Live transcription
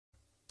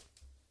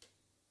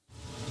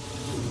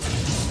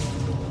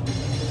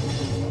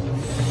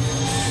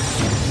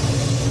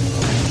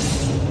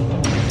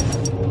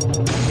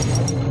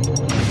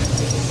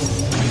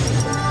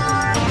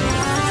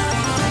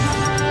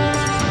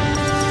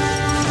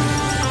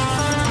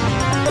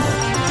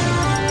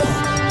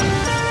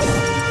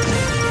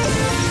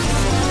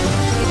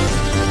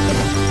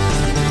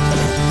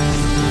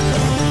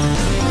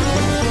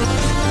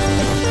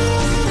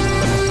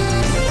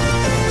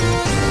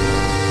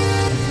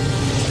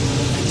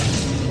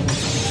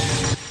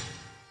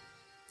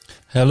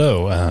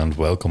Hello and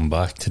welcome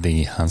back to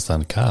the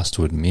Handstandcast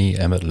with me,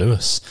 Emmet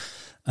Lewis,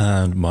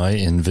 and my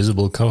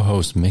invisible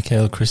co-host,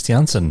 Mikael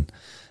Christiansen.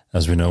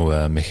 As we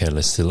know, Mikael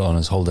is still on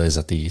his holidays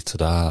at the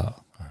Tada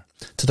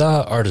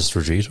Artist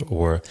Retreat,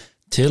 or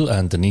Till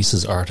and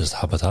Denise's Artist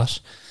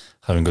Habitat,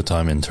 having a good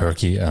time in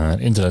Turkey,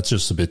 and internet's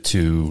just a bit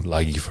too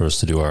laggy for us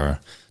to do our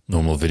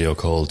normal video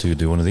call to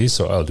do one of these,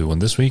 so I'll do one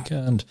this week,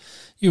 and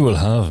you will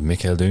have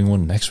Mikael doing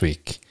one next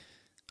week.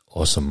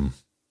 Awesome.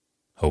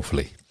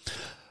 Hopefully.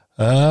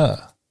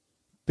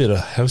 Bit of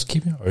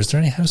housekeeping, or is there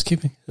any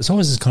housekeeping? It's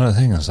always this kind of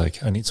thing. I was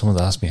like, I need someone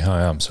to ask me how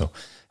I am. So,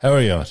 how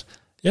are you at?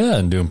 Yeah,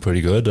 I'm doing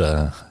pretty good.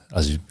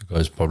 As you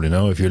guys probably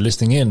know, if you're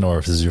listening in, or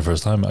if this is your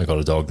first time, I got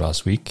a dog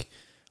last week,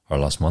 or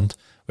last month.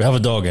 We have a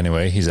dog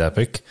anyway. He's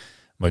epic.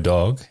 My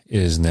dog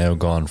is now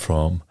gone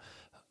from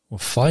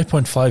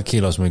 5.5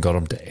 kilos when we got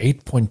him to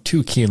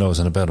 8.2 kilos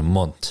in about a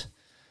month.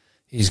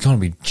 He's going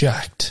to be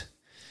jacked.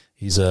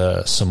 He's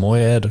a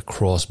Samoyed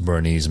cross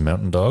Bernese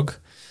mountain dog.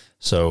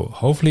 So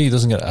hopefully he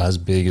doesn't get as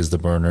big as the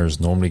Berners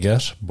normally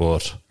get,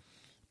 but,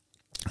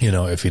 you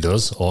know, if he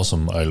does,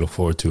 awesome. I look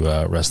forward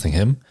to resting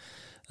him.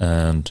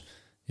 And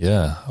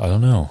yeah, I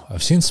don't know.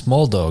 I've seen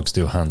small dogs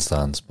do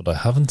handstands, but I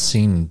haven't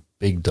seen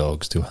big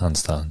dogs do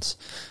handstands.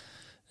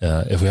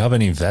 If we have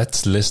any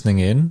vets listening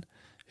in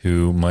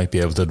who might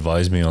be able to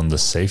advise me on the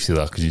safety of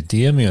that, could you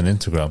DM me on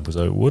Instagram? Because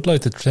I would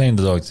like to train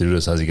the dog to do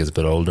this as he gets a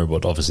bit older,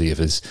 but obviously if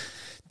it's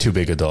too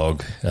big a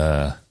dog,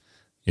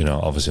 you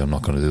know, obviously I'm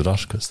not going to do that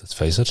because, let's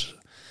face it,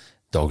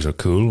 dogs are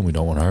cool and we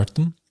don't want to hurt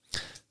them.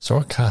 So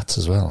are cats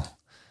as well.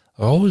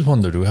 I always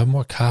wonder, do we have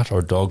more cat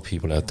or dog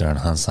people out there in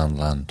handstand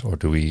land, or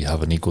do we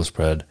have an equal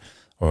spread?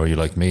 Or are you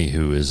like me,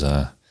 who is,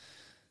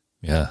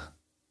 yeah,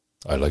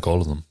 I like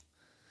all of them.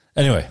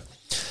 Anyway,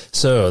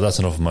 so that's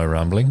enough of my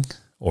rambling,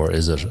 or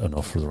is it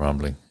enough for the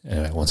rambling?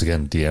 Anyway, once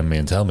again, DM me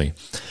and tell me.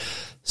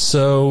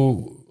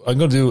 So I'm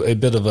going to do a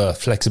bit of a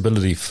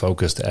flexibility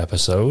focused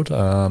episode,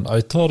 and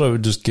I thought I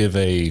would just give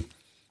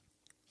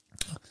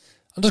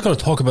I'm just going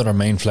to talk about our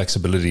main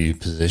flexibility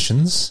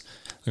positions.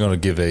 I'm going to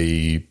give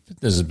this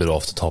is a bit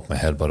off the top of my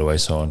head, by the way,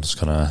 so I'm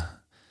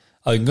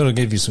going to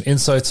give you some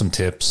insights, some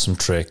tips, some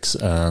tricks,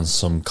 and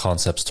some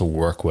concepts to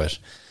work with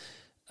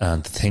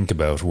and to think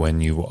about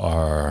when you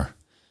are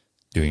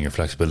doing your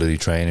flexibility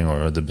training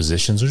or the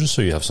positions, or just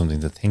so you have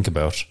something to think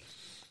about.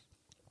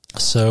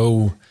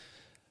 So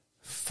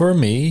for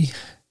me,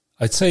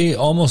 I'd say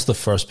almost the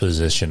first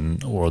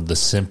position, or the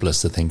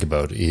simplest to think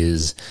about,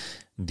 is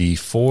the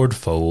forward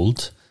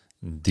fold,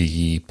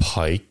 the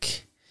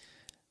pike,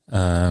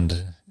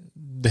 and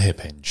the hip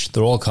hinge.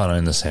 They're all kind of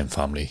in the same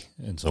family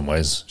in some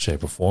ways,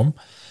 shape or form.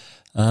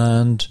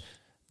 And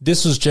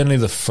this was generally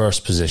the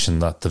first position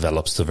that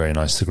develops to a very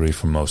nice degree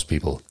for most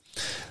people.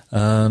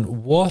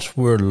 And what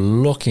we're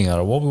looking at,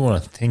 or what we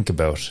want to think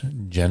about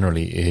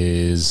generally,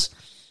 is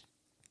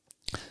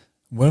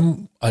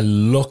when I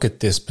look at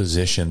this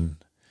position,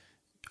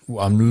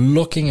 I'm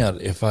looking at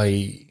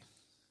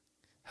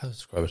how to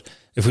describe it?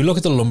 If we look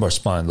at the lumbar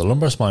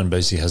spine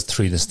basically has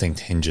three distinct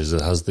hinges.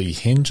 It has the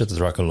hinge at the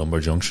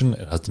thoracolumbar junction.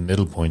 It has the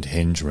middle point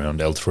hinge around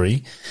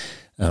L3,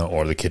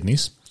 or the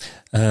kidneys.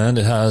 And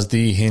it has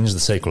the hinge, the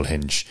sacral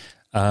hinge.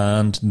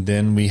 And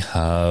then we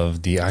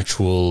have the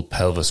actual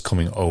pelvis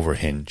coming over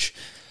hinge.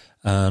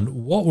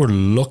 And what we're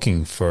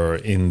looking for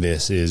in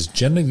this is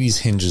generally these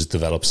hinges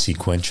develop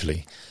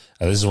sequentially.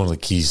 And this is one of the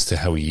keys to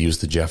how we use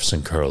the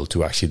Jefferson curl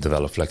to actually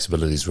develop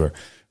flexibilities.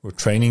 We're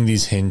training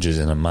these hinges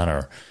in a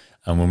manner.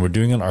 And when we're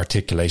doing an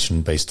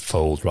articulation-based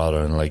fold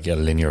rather than like a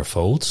linear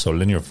fold, so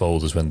linear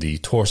fold is when the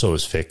torso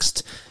is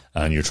fixed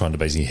and you're trying to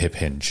basically hip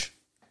hinge,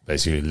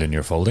 basically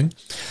linear folding,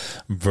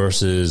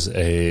 versus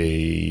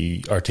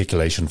a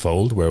articulation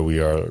fold where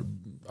we are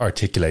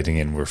articulating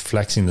in, we're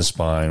flexing the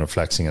spine, we're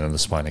flexing it and the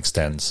spine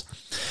extends.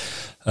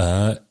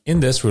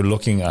 In this, we're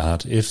looking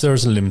at if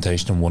there's a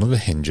limitation on one of the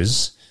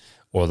hinges,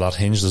 or that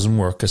hinge doesn't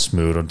work as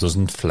smooth or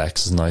doesn't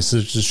flex as nice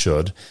as it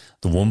should,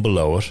 the one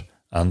below it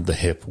and the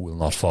hip will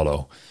not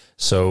follow.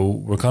 So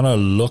we're kind of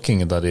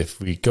looking at that. If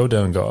we go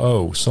down and go,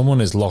 oh,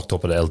 someone is locked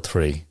up at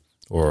L3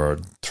 or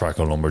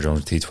thoracolumbar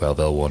junction T12,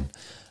 L1,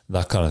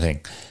 that kind of thing,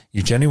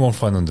 you generally won't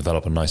find them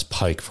develop a nice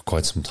pike for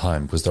quite some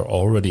time because they're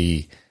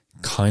already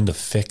kind of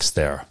fixed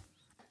there.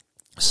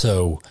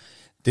 So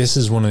this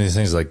is one of these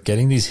things, like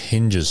getting these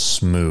hinges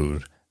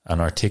smooth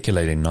and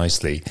articulating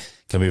nicely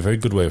can be a very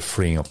good way of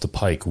freeing up the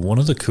pike. One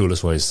of the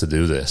coolest ways to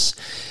do this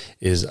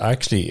is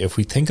actually, if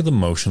we think of the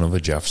motion of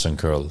a Jefferson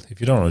curl, if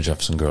you don't know what a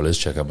Jefferson curl is,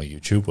 check out my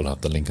YouTube. We'll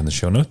have the link in the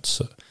show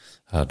notes.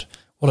 I think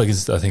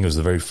it was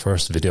the very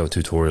first video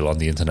tutorial on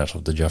the internet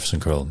of the Jefferson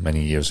curl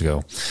many years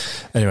ago.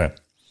 Anyway,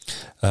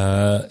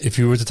 if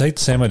you were to take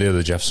the same idea of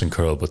the Jefferson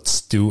curl,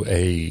 but do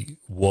a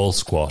wall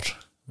squat,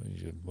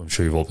 I'm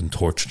sure you've all been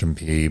tortured in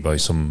PE by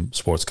some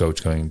sports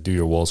coach going, do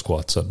your wall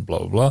squats and blah,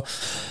 blah, blah.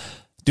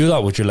 Do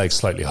that with your legs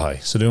slightly high.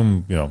 So do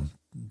them,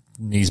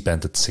 knees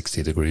bent at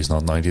 60 degrees,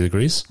 not 90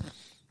 degrees.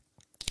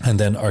 And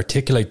then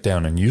articulate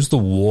down and use the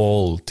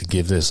wall to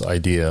give this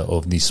idea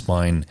of the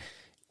spine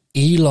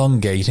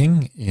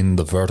elongating in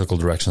the vertical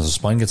direction. So the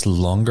spine gets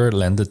longer,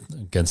 length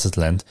against its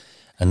length,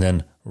 and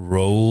then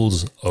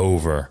rolls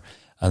over.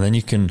 And then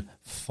you can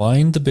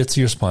find the bits of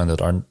your spine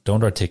that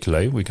don't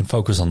articulate. We can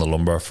focus on the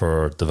lumbar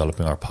for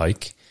developing our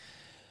pike.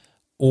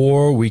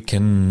 Or we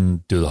can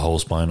do the whole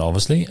spine,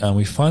 obviously. And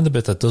we find the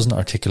bit that doesn't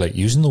articulate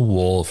using the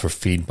wall for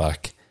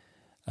feedback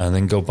and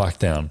then go back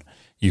down.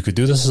 You could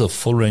do this as a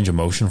full range of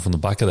motion from the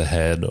back of the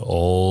head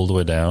all the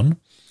way down.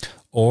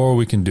 Or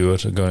we can do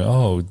it going,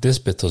 oh, this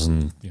bit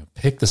doesn't,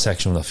 pick the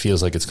section that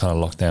feels like it's kind of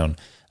locked down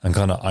and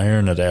kind of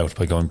iron it out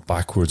by going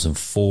backwards and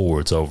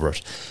forwards over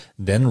it.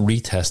 Then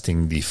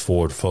retesting the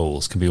forward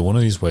folds can be one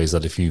of these ways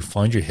that if you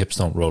find your hips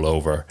don't roll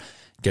over,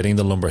 getting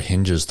the lumbar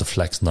hinges to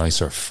flex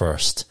nicer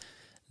first,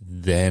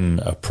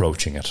 then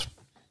approaching it.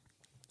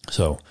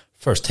 So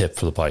first tip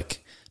for the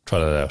pike, try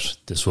that out.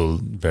 This will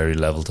vary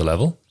level to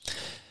level.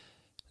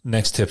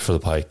 Next tip for the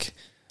pike.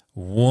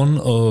 One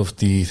of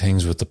the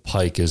things with the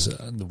pike is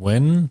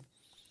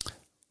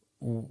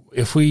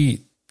if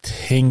we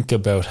think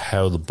about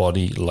how the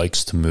body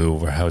likes to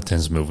move or how it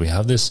tends to move, we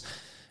have this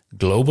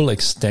global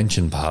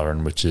extension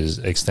pattern, which is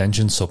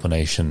extension,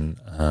 supination,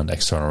 and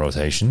external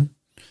rotation.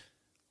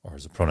 Or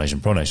is it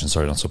pronation,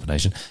 sorry, not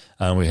supination.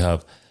 And we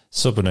have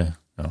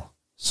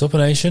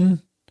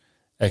supination,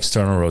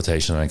 external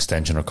rotation, and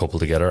extension are coupled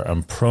together,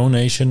 and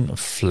pronation,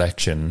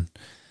 flexion,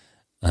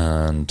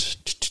 and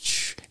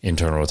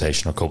internal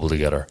rotation are coupled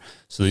together.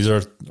 So these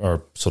are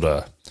sort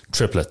of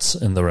triplets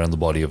around the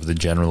body of the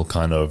general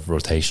kind of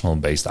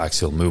rotational based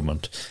axial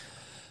movement.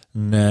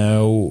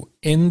 Now,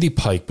 in the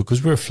pike,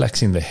 because we're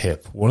flexing the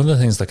hip, one of the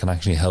things that can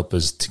actually help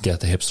us to get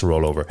the hips to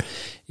roll over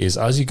is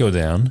as you go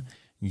down,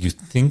 you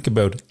think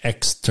about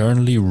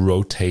externally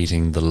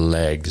rotating the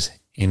legs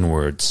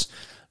inwards.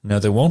 Now,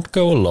 they won't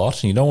go a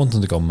lot, and you don't want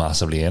them to go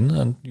massively in,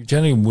 and you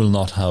generally will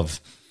not have,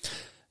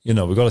 we've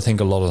got to think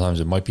a lot of times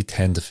it might be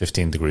 10 to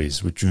 15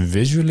 degrees, which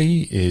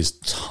visually is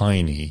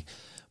tiny,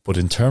 but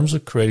in terms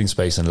of creating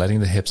space and letting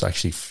the hips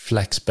actually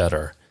flex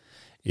better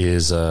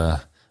is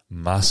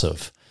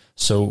massive.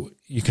 So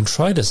you can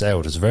try this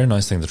out. It's a very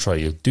nice thing to try.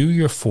 You'll do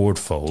your forward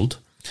fold.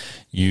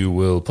 You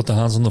will put the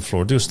hands on the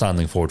floor, do a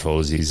standing forward fold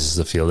as easy as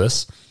to feel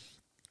this,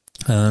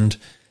 and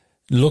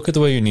look at the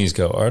way your knees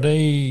go. Are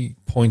they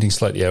pointing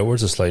slightly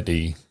outwards or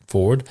slightly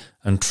forward?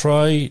 And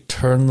try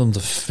turn them to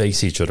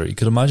face each other. You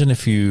could imagine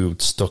if you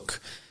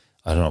stuck,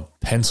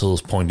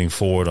 pencils pointing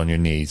forward on your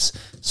knees.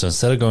 So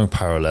instead of going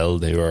parallel,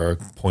 they are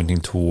pointing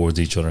towards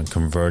each other and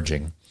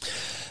converging.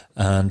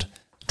 And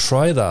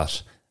try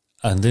that.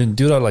 And then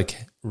do that,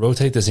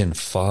 rotate this in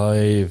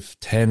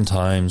 5-10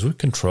 times with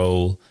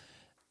control.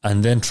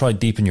 And then try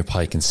deepen your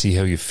pike and see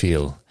how you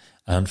feel.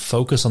 And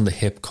focus on the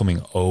hip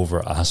coming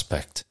over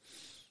aspect.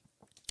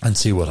 And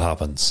see what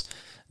happens.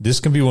 This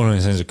can be one of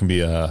those things that can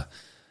be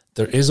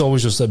there is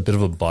always just a bit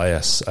of a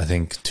bias, I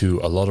think, to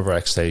a lot of our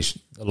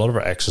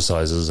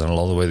exercises, and a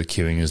lot of the way the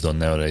cueing is done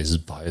nowadays is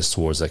biased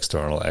towards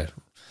external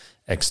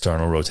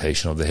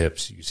rotation of the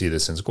hips. You see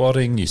this in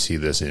squatting, you see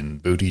this in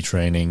booty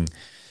training,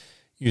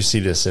 you see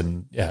this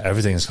in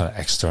everything is kind of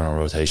external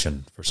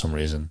rotation for some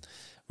reason.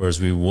 Whereas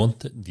we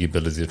want the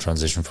ability to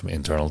transition from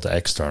internal to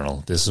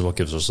external. This is what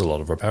gives us a lot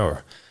of our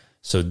power.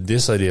 So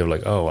this idea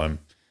of I'm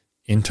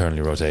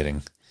internally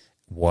rotating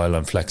while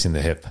I'm flexing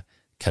the hip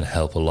can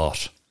help a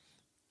lot.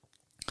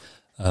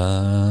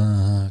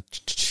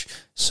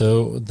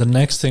 So the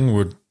next thing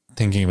we're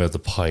thinking about the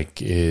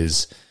pike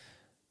is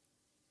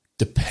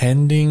the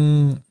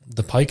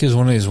pike is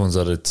one of these ones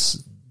that it's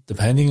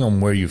depending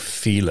on where you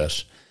feel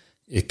it,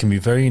 it can be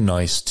very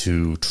nice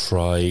to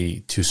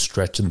try to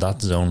stretch in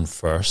that zone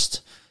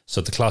first. So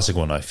the classic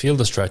one, I feel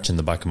the stretch in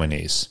the back of my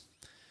knees.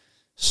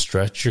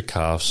 Stretch your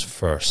calves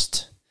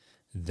first,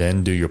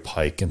 then do your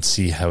pike and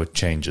see how it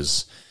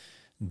changes.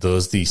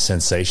 Does the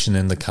sensation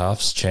in the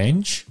calves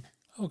change?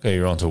 Okay,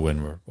 you're on to a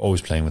win. We're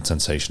always playing with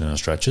sensation in our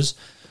stretches.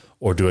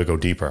 Or do I go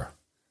deeper?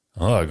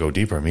 Oh, I go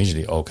deeper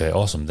immediately. Okay,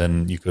 awesome.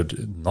 Then you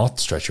could not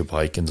stretch your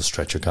pike and just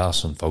stretch your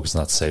calves and focus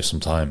on that to save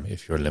some time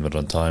if you're limited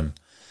on time.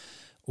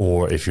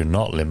 Or if you're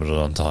not limited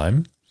on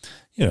time,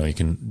 you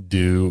can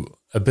do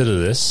a bit of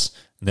this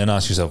and then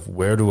ask yourself,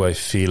 where do I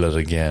feel it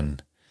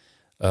again?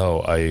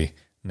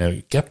 Now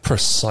get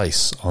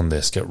precise on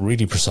this. Get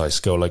really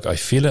precise. Go I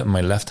feel it in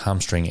my left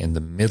hamstring in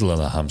the middle of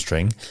the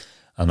hamstring,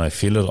 and I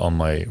feel it on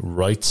my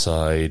right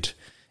side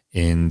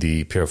in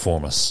the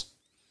piriformis.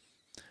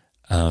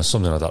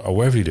 Something like that. Or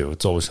wherever you do,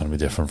 it's always going to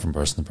be different from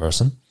person to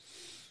person.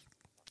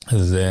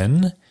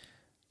 Then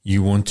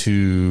you want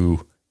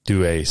to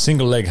do a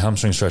single leg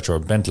hamstring stretch or a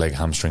bent leg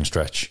hamstring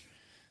stretch.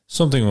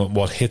 Something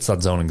what hits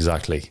that zone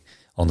exactly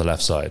on the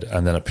left side.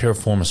 And then a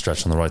piriformis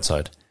stretch on the right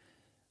side.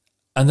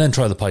 And then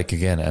try the pike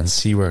again and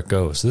see where it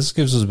goes. This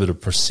gives us a bit of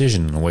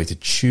precision and a way to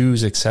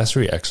choose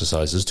accessory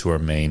exercises to our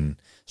main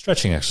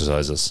stretching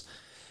exercises.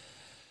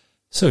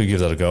 So you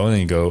give that a go and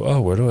then you go,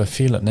 oh, where do I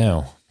feel it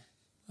now?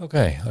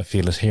 Okay, I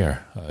feel it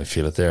here. I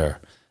feel it there.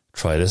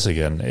 Try this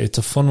again. It's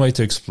a fun way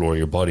to explore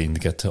your body and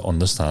to get to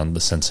understand the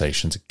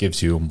sensations it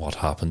gives you and what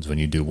happens when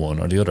you do one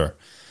or the other.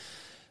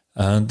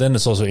 And then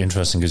it's also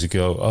interesting because you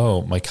go,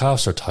 oh, my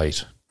calves are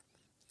tight.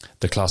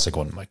 The classic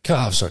one, my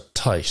calves are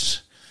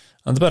tight.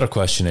 And the better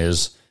question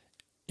is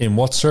in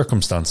what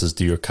circumstances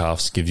do your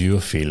calves give you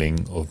a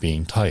feeling of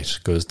being tight?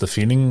 Because the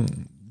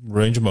feeling,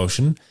 range of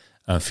motion,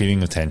 and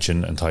feeling of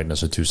tension and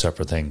tightness are two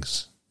separate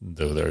things,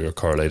 though they're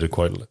correlated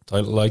quite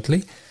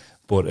likely,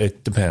 but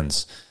it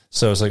depends.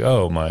 So it's like,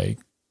 oh, my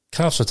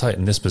calves are tight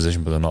in this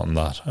position, but they're not in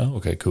that. Oh,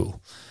 okay,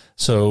 cool.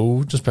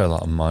 So just bear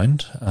that in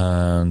mind.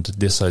 And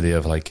this idea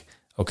of like,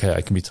 okay,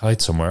 I can be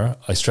tight somewhere,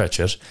 I stretch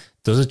it.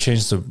 Does it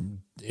change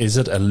is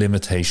it a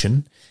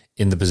limitation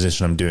in the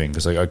position I'm doing?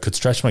 Because like I could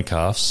stretch my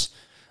calves,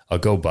 I'll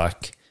go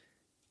back,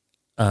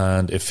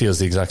 and it feels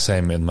the exact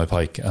same in my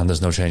pike, and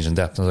there's no change in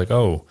depth. And I was like,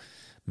 oh,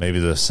 maybe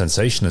the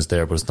sensation is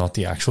there, but it's not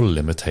the actual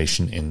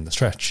limitation in the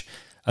stretch.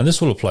 And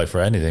this will apply for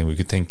anything. We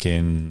could think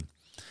in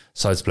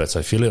side splits.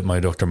 I feel it in my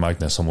adductor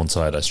magnus on one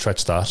side. I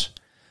stretch that.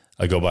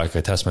 I go back,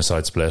 I test my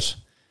side split,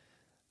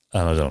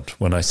 and I don't.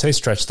 When I say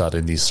stretch that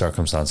in these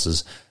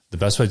circumstances, the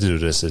best way to do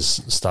this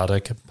is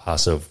static,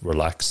 passive,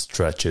 relaxed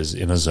stretches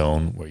in a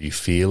zone where you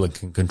feel and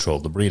can control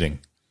the breathing.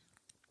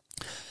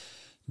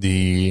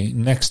 The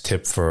next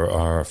tip for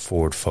our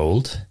forward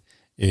fold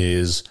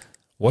is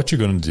what you're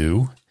going to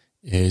do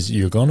is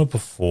you're going to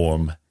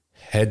perform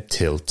head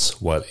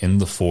tilts while in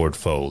the forward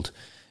fold.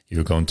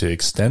 You're going to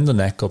extend the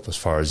neck up as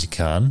far as you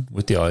can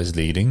with the eyes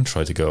leading.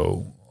 Try to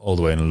go all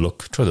the way and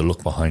try to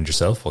look behind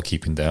yourself while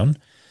keeping down.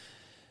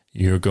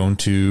 You're going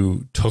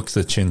to tuck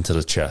the chin to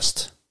the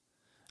chest.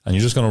 And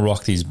you're just going to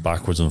rock these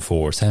backwards and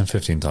forwards 10,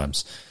 15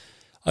 times.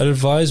 I'd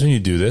advise when you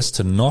do this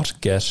to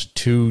not get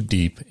too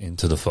deep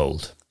into the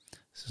fold.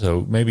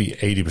 So maybe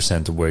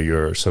 80% of where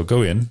you're. So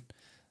go in,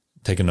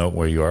 take a note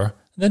where you are, and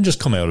then just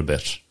come out a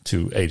bit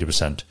to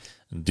 80%.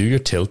 And do your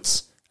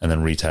tilts and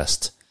then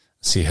retest.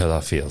 See how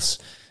that feels.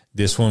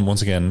 This one,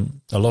 once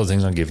again, a lot of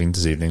things I'm giving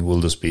this evening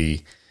will just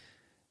be,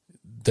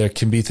 there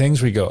can be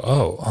things where you go,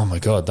 oh my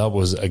God, that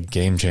was a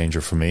game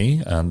changer for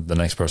me. And the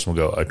next person will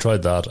go, I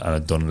tried that and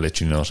I'd done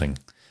literally nothing.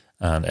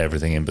 And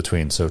everything in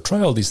between. So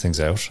try all these things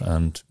out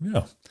and,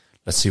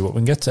 let's see what we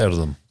can get out of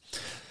them.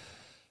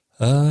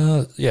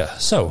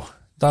 So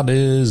that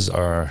is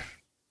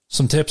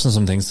some tips and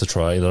some things to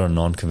try that are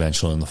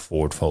non-conventional in the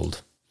forward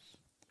fold.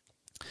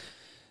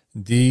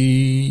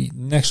 The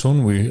next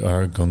one we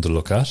are going to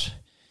look at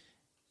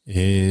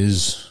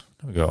is,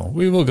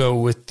 we will go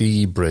with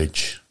the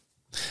bridge.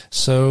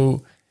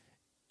 So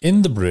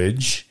in the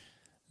bridge,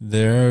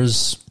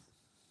 there's,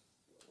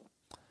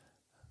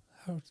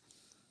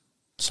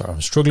 sorry,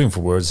 I'm struggling for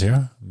words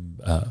here.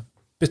 A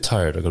bit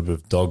tired. I got a bit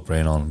of dog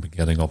brain on. Been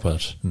getting up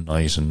at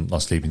night and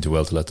not sleeping too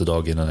well to let the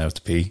dog in and out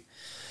to pee.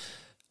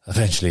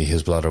 Eventually,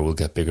 his bladder will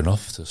get big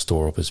enough to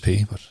store up his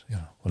pee, but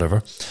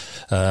whatever.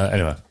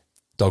 Anyway,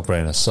 dog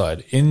brain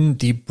aside. In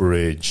the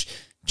bridge,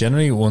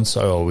 generally, once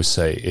I always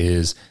say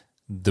is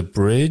the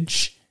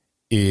bridge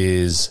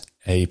is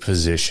a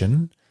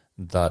position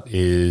that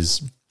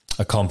is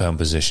a compound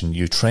position.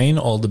 You train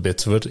all the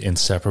bits of it in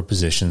separate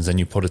positions, and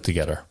you put it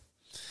together.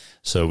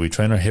 So we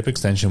train our hip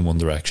extension one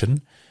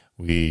direction,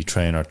 we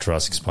train our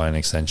thoracic spine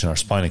extension, our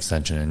spine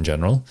extension in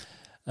general,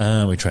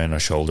 and we train our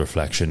shoulder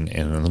flexion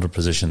in another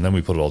position. Then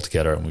we put it all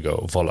together and we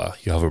go, voila,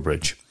 you have a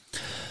bridge.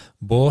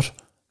 But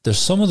there's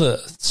some of the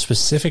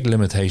specific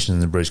limitations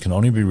in the bridge can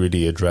only be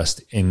really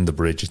addressed in the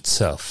bridge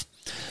itself.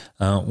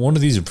 One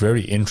of these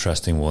very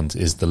interesting ones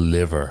is the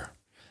liver.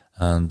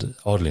 And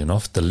oddly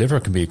enough, the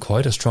liver can be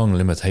quite a strong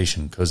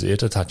limitation because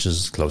it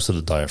attaches close to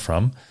the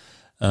diaphragm.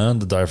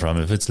 And the diaphragm,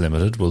 if it's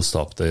limited, will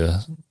stop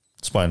the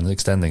spine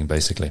extending,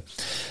 basically.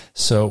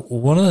 So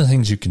one of the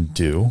things you can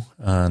do,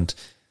 and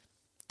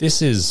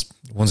this is,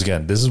 once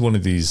again, this is one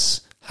of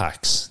these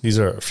hacks. These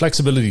are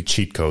flexibility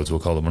cheat codes, we'll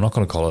call them. We're not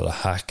going to call it a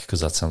hack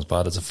because that sounds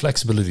bad. It's a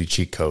flexibility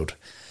cheat code.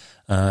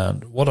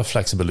 And what a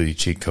flexibility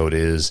cheat code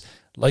is,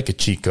 like a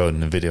cheat code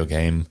in a video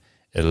game,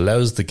 it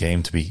allows the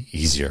game to be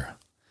easier.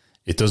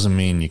 It doesn't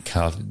mean you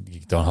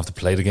don't have to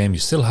play the game. You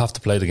still have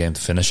to play the game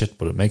to finish it,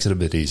 but it makes it a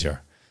bit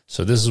easier.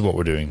 So this is what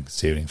we're doing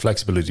this evening.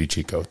 Flexibility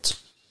cheat codes.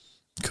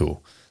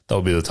 Cool. That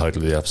will be the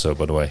title of the episode,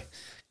 by the way.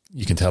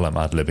 You can tell I'm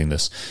ad-libbing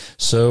this.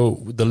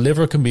 So the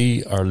liver can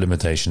be our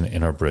limitation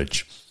in our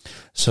bridge.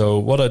 So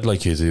what I'd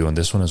like you to do on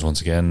this one is,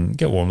 once again,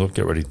 get warmed up,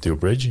 get ready to do a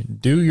bridge.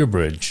 Do your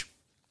bridge.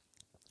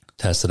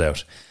 Test it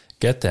out.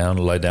 Get down,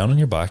 lie down on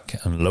your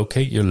back and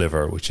locate your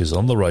liver, which is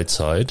on the right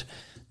side,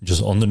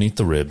 just underneath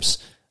the ribs.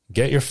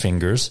 Get your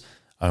fingers.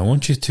 I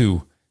want you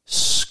to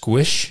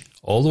squish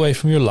all the way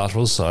from your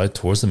lateral side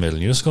towards the middle.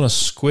 You're just going to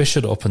squish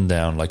it up and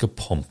down like a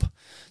pump.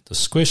 The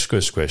squish,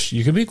 squish, squish.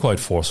 You can be quite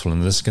forceful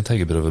in this. It can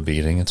take a bit of a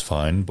beating. It's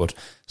fine. But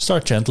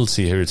start gentle,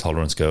 see how your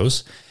tolerance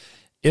goes.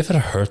 If it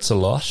hurts a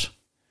lot,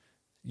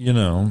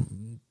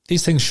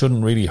 these things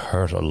shouldn't really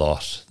hurt a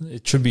lot.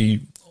 It should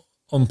be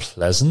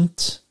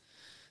unpleasant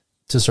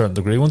to a certain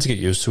degree. Once you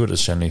get used to it,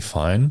 it's generally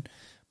fine.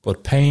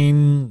 But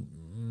pain,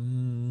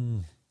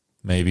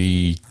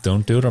 maybe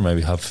don't do it, or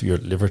maybe have your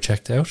liver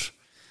checked out.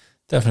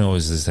 Definitely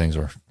always these things,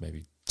 or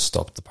maybe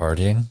stop the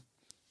partying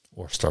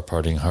or start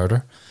partying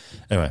harder.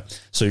 Anyway,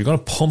 so you're going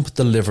to pump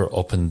the liver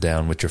up and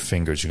down with your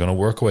fingers. You're going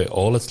to work away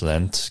all its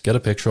length. Get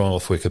a picture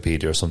off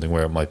Wikipedia or something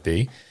where it might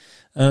be.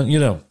 And,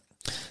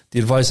 The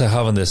advice I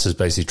have on this is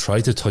basically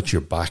try to touch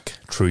your back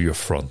through your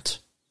front.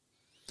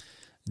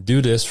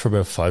 Do this for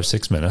about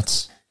 5-6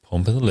 minutes.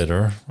 Pump in the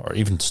litter, or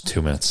even just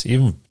 2 minutes.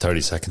 Even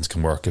 30 seconds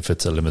can work if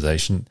it's a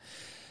limitation.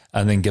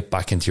 And then get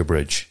back into your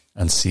bridge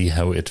and see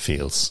how it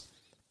feels.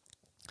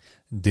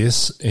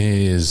 This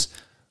is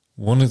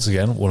one of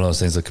those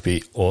things that could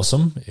be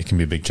awesome. It can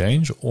be a big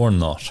change or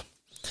not.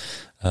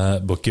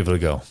 But give it a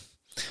go.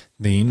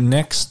 The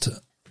next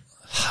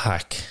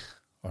hack,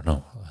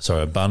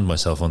 I banned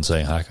myself on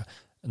saying hack.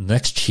 The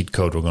next cheat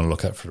code we're going to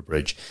look at for the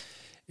bridge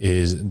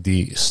is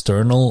the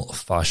sternal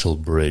fascial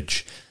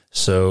bridge.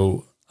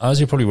 So as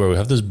you're probably aware, we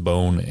have this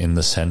bone in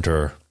the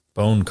center,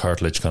 bone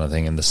cartilage kind of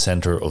thing in the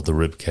center of the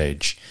rib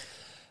cage.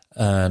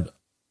 And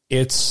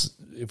if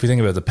we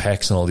think about the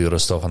pecs and all the other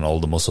stuff and all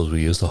the muscles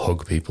we use to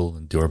hug people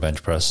and do our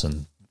bench press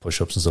and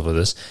push-ups and stuff like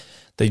this,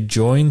 they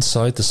join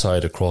side to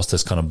side across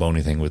this kind of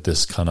bony thing with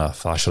this kind of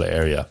fascial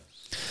area.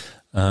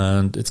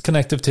 And it's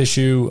connective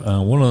tissue.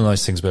 One of the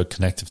nice things about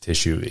connective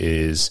tissue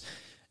is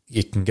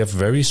it can get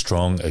very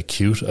strong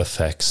acute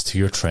effects to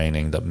your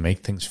training that make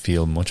things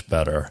feel much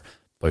better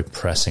by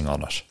pressing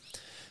on it.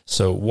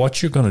 So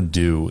what you're going to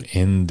do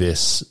in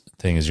this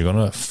thing is you're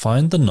going to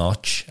find the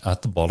notch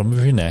at the bottom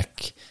of your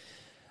neck,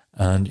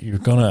 and you're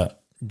going to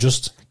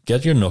just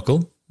get your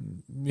knuckle.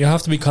 You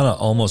have to be kind of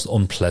almost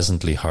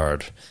unpleasantly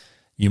hard.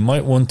 You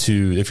might want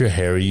to, if you're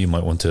hairy, you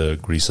might want to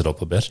grease it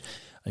up a bit.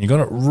 And you're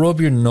going to rub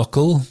your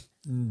knuckle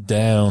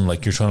down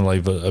like you're trying to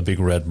leave a big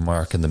red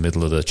mark in the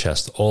middle of the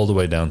chest, all the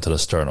way down to the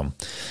sternum.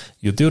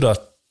 You'll do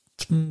that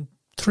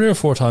 3 or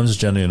 4 times is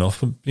generally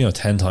enough, but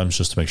 10 times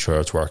just to make sure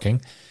it's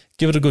working.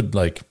 Give it a good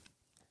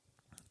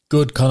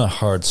kind of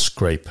hard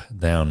scrape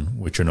down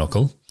with your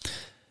knuckle,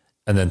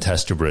 and then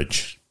test your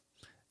bridge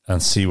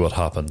and see what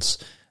happens.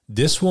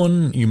 This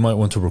one you might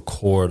want to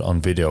record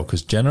on video,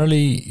 because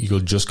generally you'll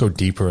just go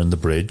deeper in the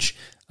bridge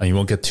and you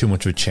won't get too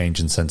much of a change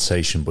in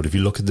sensation. But if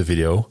you look at the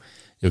video,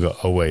 you'll go,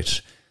 oh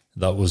wait,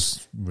 that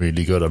was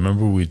really good. I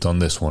remember we'd done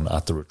this one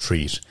at the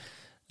retreat,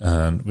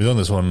 and we've done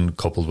this one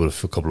coupled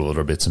with a couple of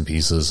other bits and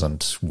pieces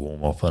and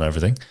warm up and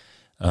everything.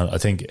 And I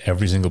think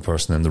every single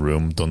person in the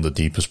room done the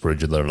deepest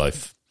bridge of their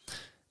life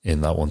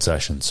in that one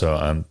session. So,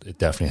 and it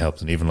definitely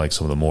helped. And even like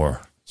some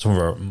of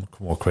our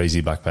more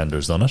crazy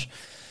backbenders done it.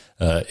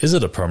 Is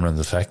it a permanent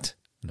effect?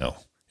 No.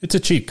 It's a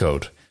cheat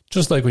code.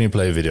 Just like when you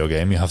play a video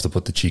game, you have to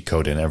put the cheat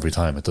code in every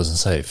time. It doesn't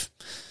save.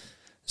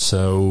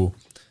 So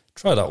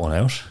try that one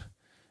out.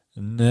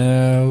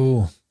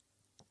 Now,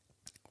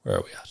 where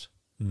are we at?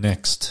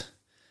 Next.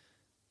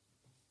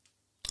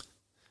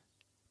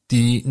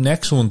 The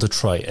next one to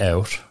try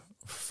out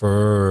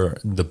for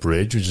the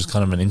bridge, which is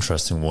kind of an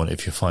interesting one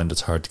if you find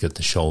it's hard to get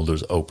the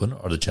shoulders open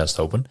or the chest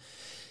open,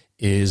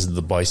 is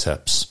the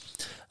biceps.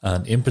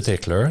 And in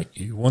particular,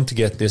 you want to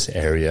get this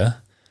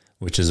area,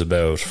 which is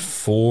about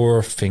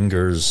 4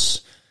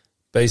 fingers,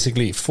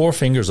 basically 4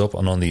 fingers up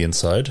and on the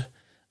inside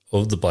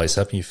of the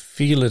bicep. You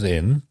feel it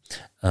in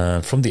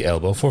from the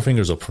elbow, 4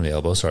 fingers up from the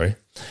elbow, sorry.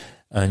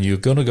 And you're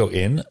going to go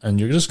in and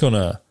you're just going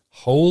to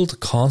hold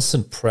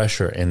constant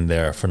pressure in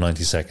there for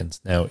 90 seconds.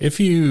 Now, if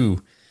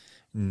you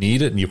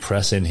need it and you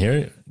press in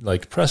here,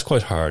 like press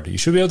quite hard. You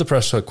should be able to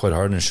press quite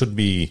hard, and it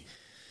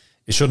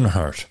shouldn't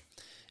hurt.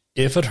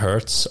 If it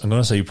hurts, I'm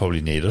going to say you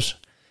probably need it,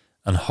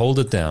 and hold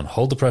it down.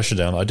 Hold the pressure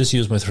down. I just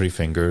use my 3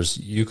 fingers.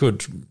 You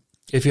could,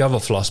 if you have a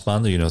floss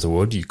band, or the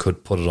wood, you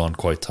could put it on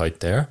quite tight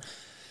there.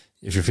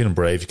 If you're feeling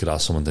brave, you could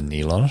ask someone to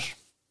kneel on it.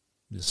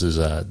 This is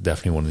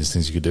definitely one of these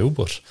things you could do,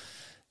 but,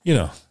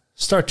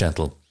 start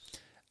gentle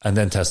and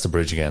then test the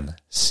bridge again.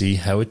 See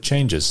how it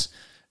changes.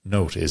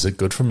 Note, is it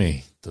good for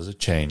me? Does it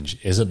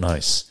change? Is it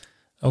nice?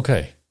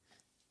 Okay.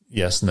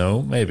 Yes,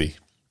 no, maybe.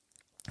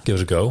 Give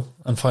it a go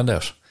and find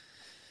out.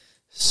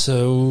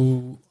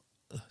 So,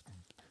 I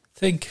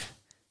think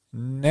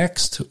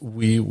next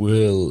we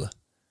will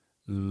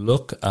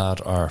look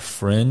at our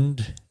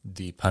friend,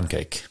 the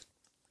pancake.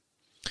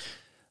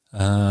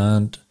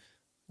 And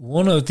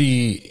one of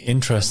the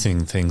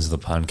interesting things of the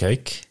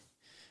pancake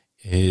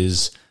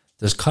is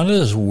there's kind of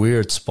this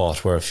weird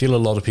spot where I feel a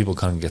lot of people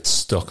kind of get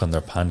stuck on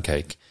their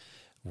pancake,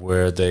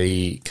 where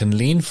they can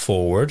lean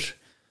forward,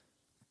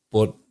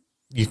 but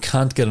you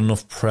can't get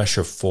enough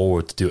pressure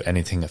forward to do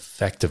anything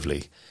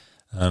effectively.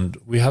 And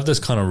we have this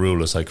kind of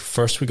rule. It's like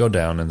first we go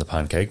down in the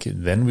pancake,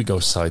 then we go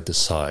side to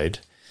side.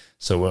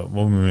 So what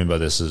we mean by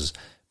this is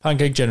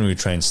pancake generally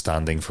trains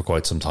standing for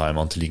quite some time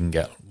until you can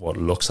get what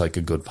looks like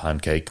a good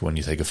pancake when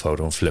you take a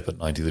photo and flip it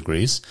 90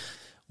 degrees.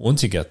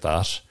 Once you get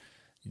that,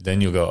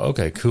 then you'll go,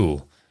 okay,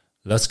 cool.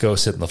 Let's go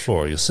sit on the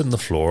floor. You'll sit on the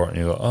floor and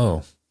you go,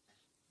 oh,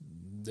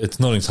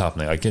 nothing's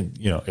happening. I can,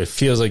 it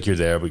feels like you're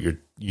there, but you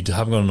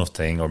haven't got enough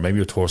thing, or maybe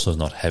your torso is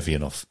not heavy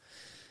enough.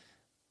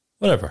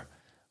 Whatever.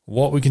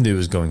 What we can do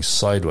is going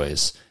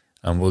sideways,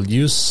 and we'll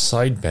use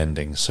side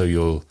bending. So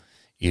you'll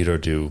either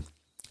do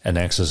an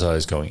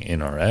exercise going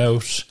in or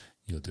out.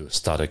 You'll do a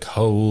static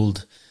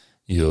hold.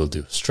 You'll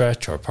do a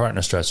stretch or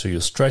partner stretch. So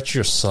you'll stretch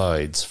your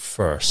sides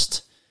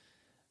first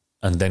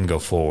and then go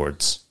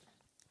forwards.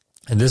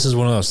 And this is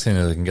one of those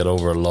things that can get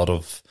over a lot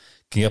of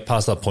can get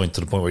past that point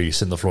to the point where you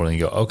sit on the floor and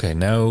you go, okay,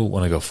 now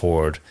when I go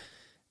forward,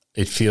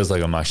 it feels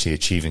like I'm actually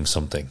achieving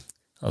something.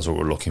 That's what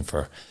we're looking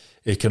for.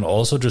 It can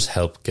also just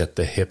help get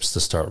the hips to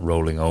start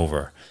rolling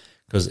over,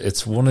 because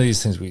it's one of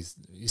these things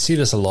you see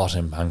this a lot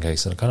in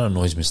pancakes, and it kind of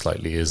annoys me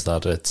slightly, is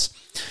that it's,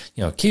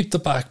 keep the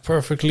back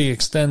perfectly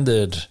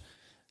extended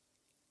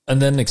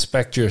and then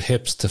expect your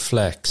hips to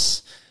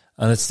flex.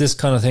 And it's this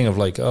kind of thing of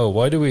like, oh,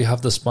 why do we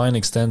have the spine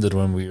extended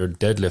when we are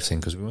deadlifting?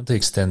 Because we want to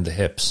extend the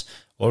hips.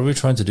 What are we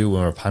trying to do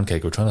when we're a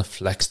pancake? We're trying to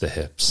flex the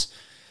hips.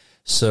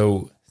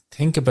 So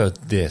think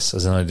about this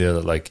as an idea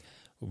that, like,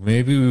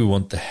 maybe we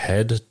want the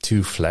head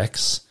to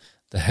flex.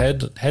 The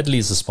head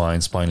leads the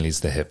spine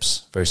leads the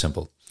hips. Very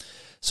simple.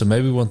 So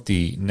maybe we want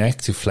the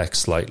neck to flex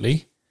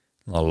slightly,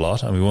 not a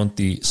lot, and we want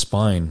the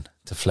spine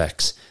to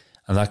flex,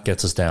 and that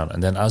gets us down.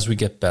 And then as we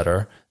get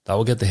better, that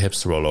will get the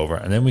hips to roll over,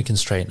 and then we can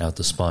straighten out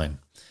the spine.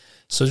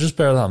 So just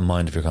bear that in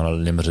mind if you're kind of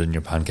limited in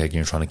your pancake and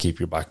you're trying to keep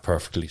your back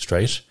perfectly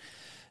straight.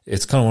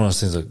 It's kind of one of those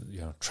things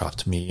that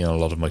trapped me in a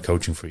lot of my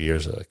coaching for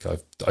years. Like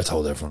I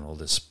told everyone all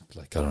this,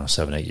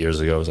 7-8 years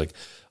ago. I was like,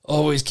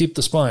 always keep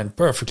the spine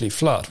perfectly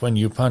flat when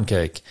you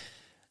pancake.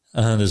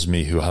 And there's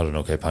me who had an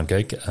okay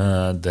pancake,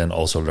 and then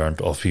also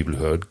learned off people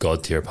who had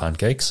god tier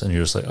pancakes. And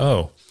you're just like,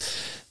 oh,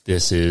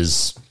 this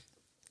is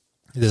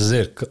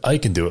it. I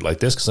can do it like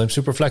this because I'm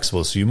super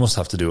flexible. So you must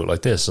have to do it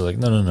like this. So like,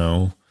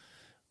 no.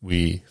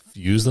 We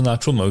use the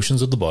natural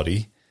motions of the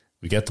body.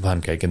 We get the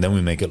pancake, and then we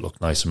make it look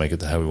nice and make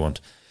it to how we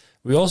want.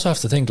 We also have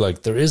to think,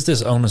 like, there is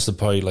this onus to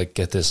probably like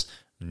get this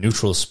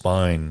neutral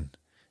spine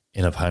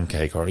in a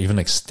pancake, or even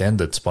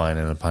extended spine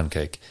in a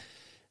pancake.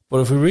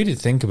 But if we really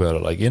think about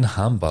it, like in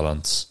hand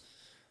balance,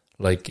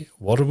 like,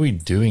 what are we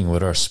doing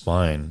with our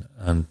spine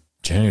and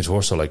generally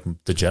torso? Like,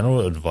 the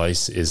general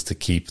advice is to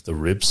keep the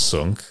ribs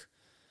sunk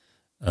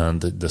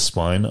and the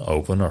spine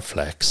open or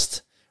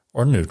flexed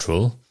or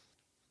neutral,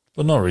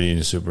 but not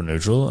really super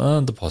neutral,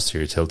 and the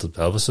posterior tilted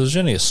pelvis. So there's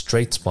generally a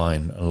straight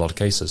spine in a lot of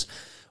cases.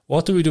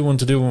 What do we want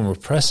to do when we're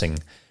pressing?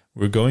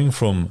 We're going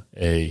from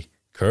a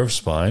curved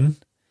spine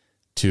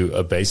to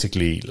a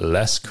basically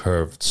less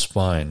curved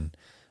spine.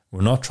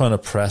 We're not trying to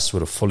press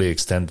with a fully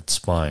extended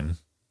spine.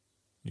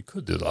 You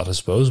could do that, I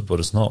suppose, but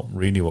it's not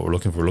really what we're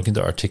looking for. We're looking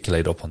to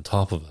articulate up on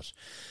top of it.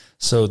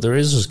 So there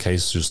is this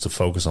case just to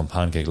focus on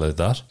pancake like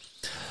that.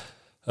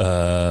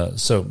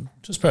 So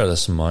just bear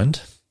this in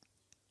mind.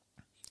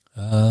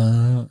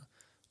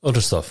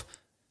 Other stuff.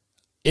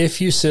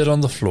 If you sit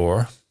on the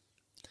floor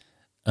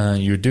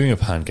and you're doing a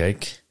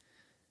pancake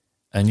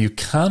and you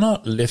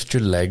cannot lift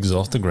your legs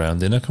off the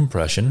ground in a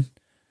compression,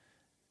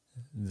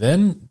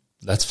 then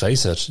let's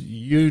face it,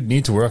 you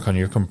need to work on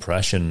your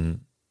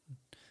compression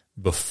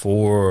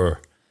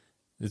before.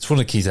 It's one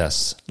of the key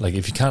tests. Like,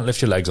 if you can't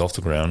lift your legs off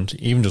the ground,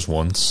 even just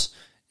once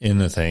in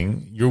a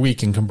thing, you're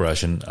weak in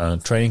compression,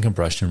 and training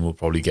compression will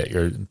probably get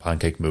your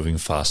pancake moving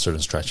faster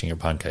than stretching your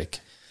pancake.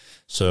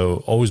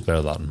 So always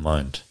bear that in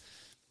mind.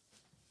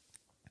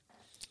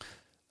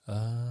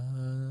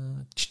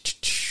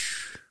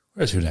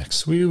 Where to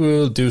next? We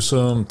will do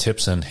some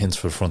tips and hints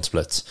for front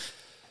splits.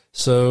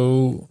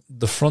 So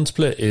the front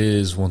split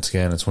is, once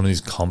again, it's one of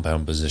these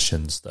compound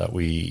positions that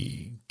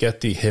we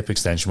get the hip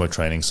extension by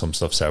training some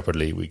stuff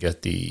separately. We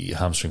get the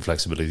hamstring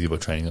flexibility by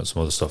training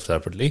some other stuff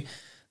separately.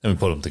 Then we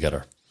put them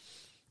together.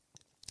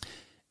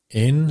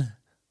 In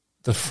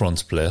the front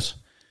split,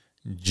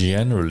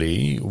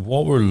 generally,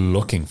 what we're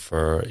looking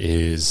for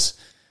is,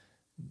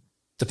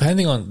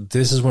 depending on,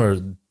 this is where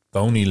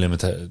bony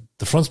limited,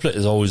 the front split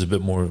is always a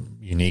bit more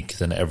unique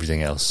than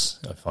everything else.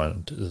 I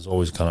find there's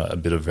always kind of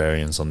a bit of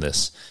variance on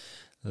this,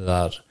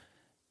 that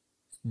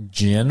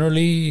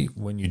generally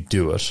when you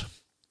do it,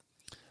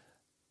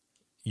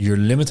 your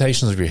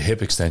limitations of your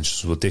hip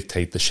extensions will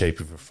dictate the shape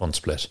of your front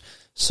split.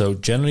 So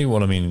generally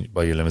what I mean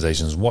by your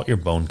limitations is what your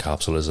bone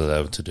capsule is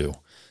allowed to do.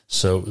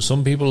 So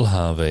some people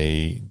have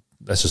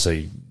let's just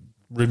say,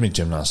 rhythmic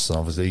gymnasts, and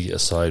obviously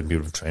aside,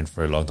 people who've trained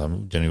for a long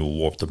time generally will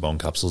warp their bone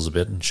capsules a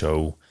bit and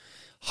show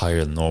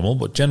higher than normal,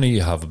 but generally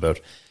you have about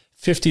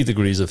 50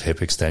 degrees of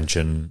hip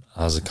extension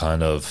as a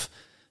kind of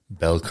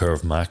bell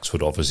curve max,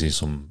 with obviously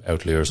some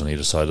outliers on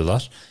either side of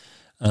that,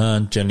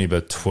 and generally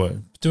about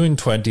doing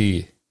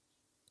 20,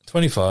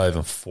 25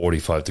 and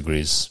 45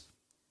 degrees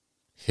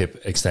hip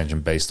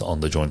extension based on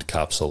the joint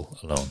capsule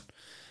alone.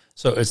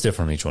 So it's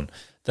different on each one.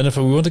 Then if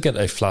we want to get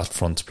a flat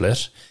front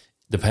split,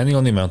 depending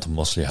on the amount of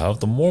muscle you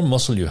have, the more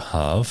muscle you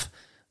have,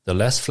 the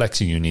less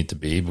flexy you need to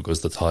be, because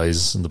the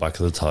thighs and the back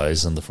of the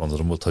thighs and the front of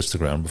them will touch the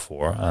ground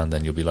before, and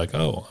then you'll be like,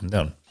 oh, I'm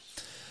down.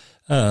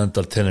 And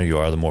the thinner you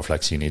are, the more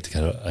flexy you need to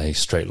get a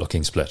straight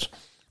looking split.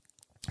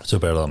 So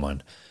bear that in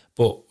mind.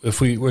 But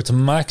if we were to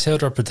max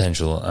out our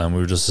potential, and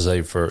we were just to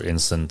say, for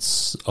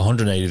instance,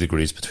 180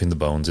 degrees between the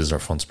bones is our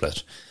front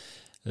split,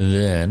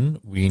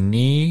 then we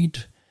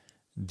need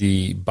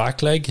the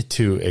back leg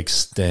to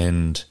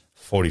extend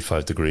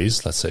 45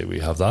 degrees. Let's say we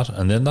have that.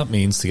 And then that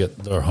means to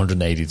get our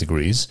 180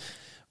 degrees,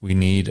 we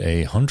need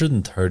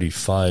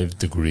 135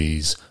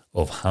 degrees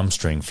of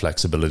hamstring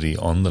flexibility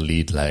on the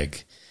lead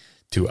leg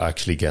to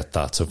actually get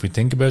that. So if we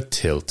think about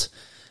tilt,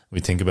 we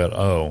think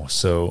about,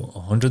 so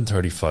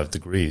 135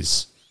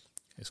 degrees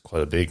is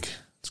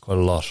it's quite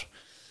a lot.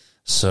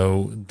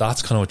 So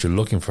that's kind of what you're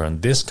looking for.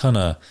 And this kind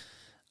of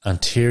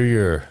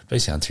anterior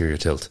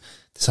tilt,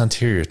 this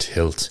anterior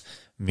tilt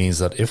means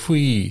that if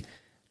we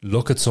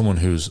look at someone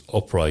who's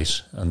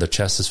upright and their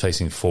chest is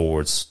facing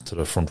forwards to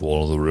the front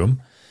wall of the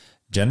room,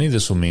 generally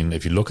this will mean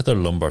if you look at their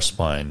lumbar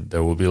spine,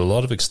 there will be a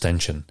lot of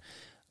extension.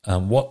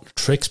 And what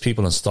tricks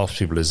people and stops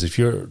people is if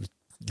your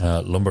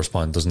lumbar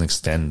spine doesn't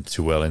extend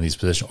too well in these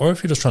positions, or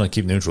if you're just trying to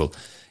keep neutral,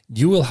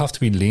 you will have to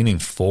be leaning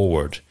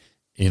forward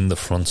in the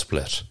front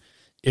split.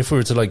 If we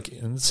were to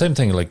the same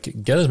thing,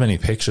 get as many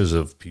pictures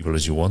of people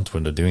as you want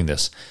when they're doing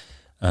this.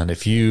 And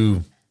if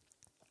you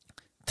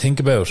think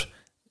about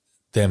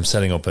them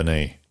setting up in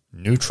a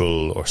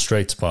neutral or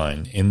straight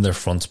spine in their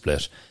front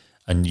split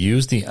and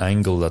use the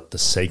angle that the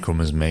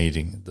sacrum is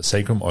making, the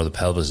sacrum or the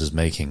pelvis is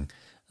making,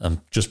 and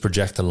just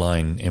project a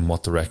line in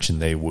what direction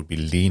they would be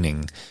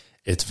leaning,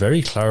 it's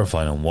very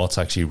clarifying on what's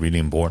actually really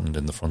important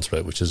in the front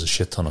split, which is a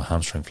shit ton of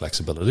hamstring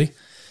flexibility.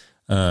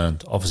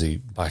 And obviously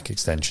back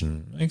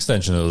extension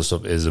and other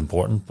stuff is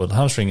important, but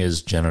hamstring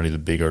is generally the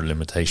bigger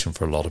limitation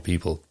for a lot of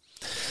people.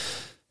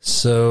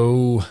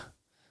 So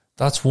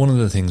that's one of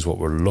the things what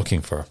we're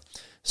looking for.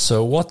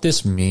 So what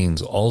this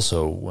means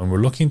also, when we're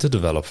looking to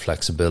develop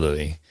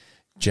flexibility,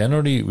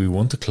 generally we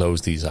want to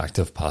close these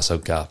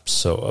active-passive gaps.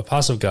 So an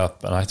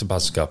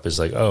active-passive gap is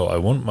I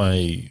want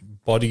my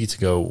body to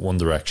go one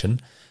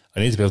direction. I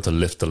need to be able to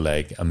lift the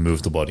leg and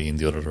move the body in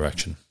the other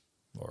direction,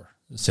 or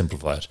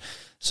simplify it.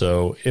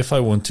 So if I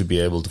want to be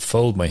able to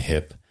fold my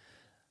hip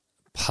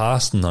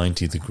past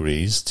 90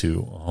 degrees to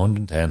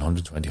 110,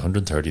 120,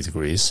 130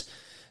 degrees,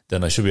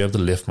 then I should be able to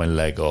lift my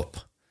leg up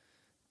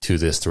to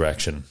this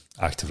direction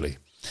actively.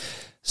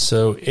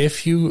 So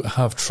if you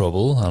have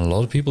trouble, and a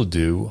lot of people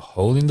do,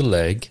 holding the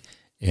leg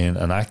in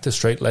an active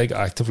straight leg,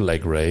 active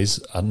leg raise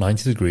at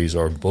 90 degrees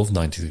or above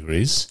 90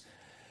 degrees,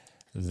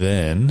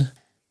 then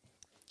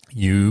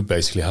you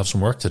basically have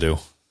some work to do,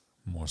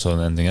 more so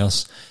than anything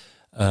else.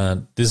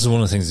 This is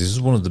one of the things, this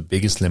is one of the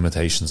biggest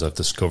limitations I've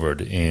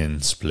discovered in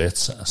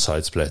splits,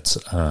 side splits,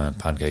 and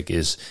pancake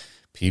is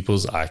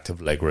people's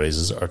active leg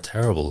raises are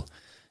terrible.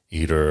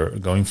 Either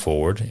going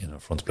forward in a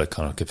front split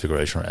kind of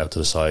configuration or out to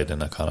the side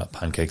in a kind of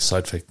pancake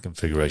side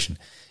configuration,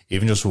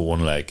 even just with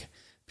one leg.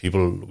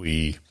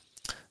 We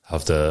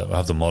have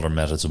the Modern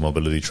Methods of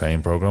Mobility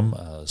training program,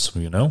 as some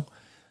of you know.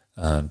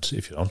 And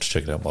if you don't,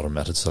 check it out,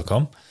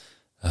 modernmethods.com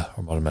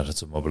or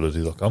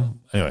modernmethodsofmobility.com.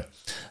 Anyway,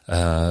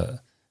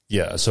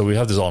 so we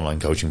have this online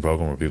coaching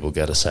program where people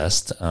get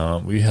assessed.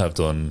 We have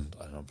done,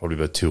 probably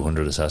about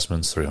 200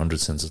 assessments, 300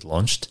 since it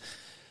launched.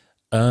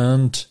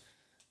 And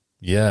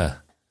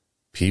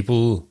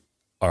people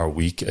are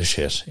weak as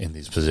shit in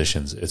these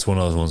positions. It's one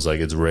of those ones,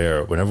 it's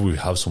rare. Whenever we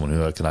have someone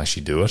who can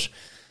actually do it,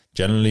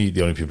 generally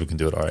the only people who can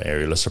do it are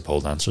aerialists or pole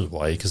dancers.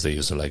 Why? Because they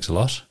use their legs a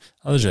lot.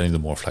 And they're generally the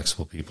more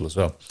flexible people as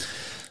well.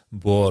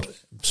 But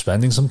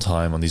spending some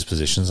time on these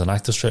positions, an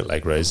active straight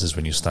leg raise is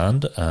when you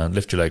stand and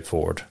lift your leg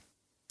forward,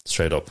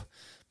 straight up,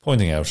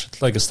 pointing out.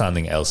 It's like a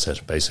standing L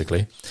sit,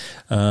 basically.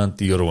 And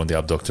the other one, the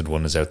abducted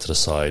one, is out to the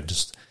side.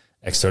 Just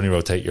externally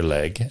rotate your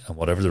leg, and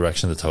whatever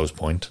direction the toes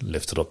point,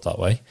 lift it up that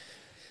way.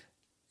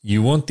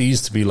 You want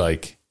these to be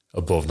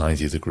above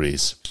 90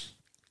 degrees.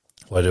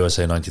 Why do I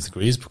say 90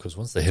 degrees? Because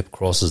once the hip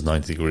crosses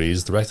 90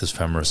 degrees, the rectus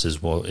femoris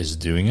is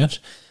doing it.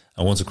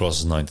 And once it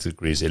crosses 90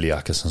 degrees,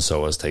 iliacus and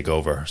psoas take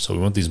over. So we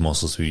want these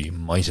muscles to be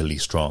mightily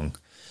strong.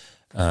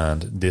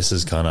 And this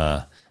is kind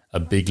of a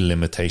big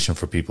limitation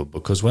for people,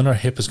 because when our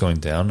hip is going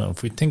down, and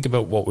if we think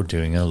about what we're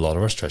doing in a lot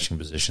of our stretching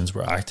positions,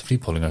 we're actively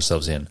pulling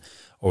ourselves in,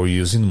 or we're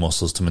using the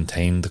muscles to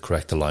maintain the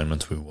correct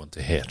alignment we want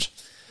to hit.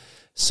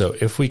 So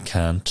if we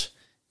can't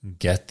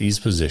get these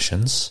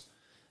positions,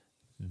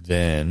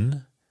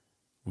 then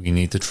we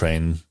need to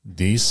train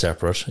these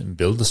separate and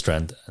build the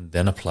strength and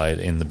then apply it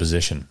in the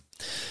position.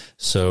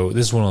 So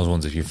this is one of those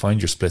ones, if you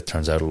find your split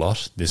turns out a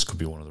lot, this could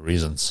be one of the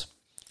reasons.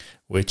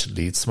 Which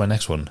leads to my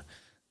next one.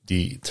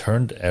 The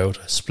turned out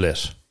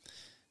split,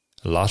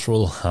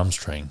 lateral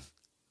hamstring.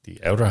 The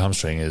outer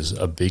hamstring is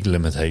a big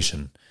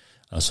limitation.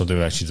 Something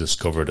we actually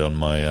discovered on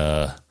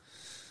my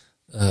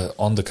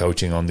on the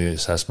coaching, on the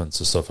assessments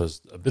and stuff,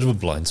 is a bit of a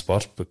blind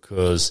spot,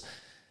 because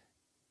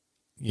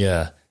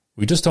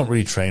we just don't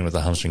really train with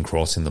the hamstring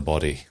crossing the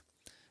body.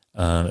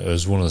 And it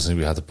was one of those things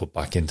we had to put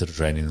back into the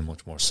training in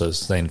much more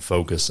sustained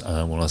focus.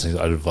 And one of those things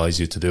I'd advise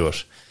you to do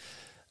it.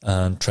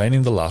 And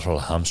training the lateral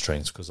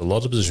hamstrings, because a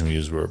lot of position we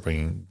use, we're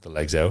bringing the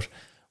legs out.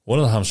 One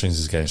of the hamstrings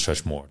is getting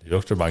stretched more. The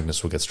adductor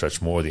magnus will get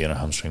stretched more. The inner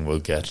hamstring will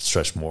get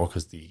stretched more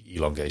because the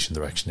elongation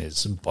direction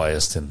is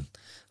biased in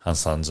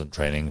handstands and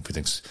training. If we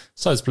think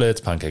side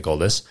splits, pancake, all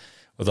this,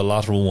 but the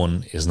lateral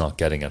one is not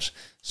getting it.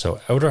 So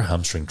outer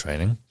hamstring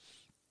training,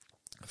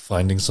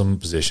 finding some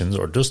positions,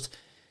 or just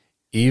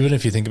even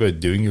if you think about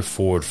doing your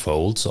forward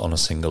folds on a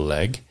single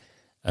leg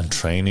and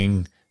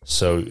training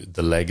so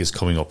the leg is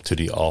coming up to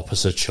the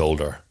opposite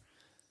shoulder,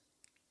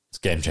 it's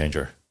a game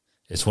changer.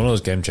 It's one of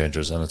those game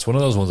changers, and it's one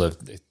of those ones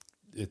that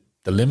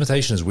the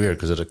limitation is weird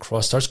because it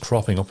starts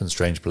cropping up in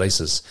strange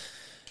places.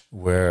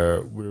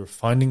 where we were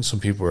finding some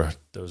people where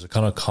there was a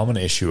kind of common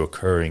issue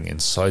occurring in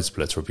side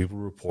splits where people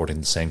were reporting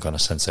the same kind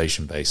of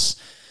sensation base.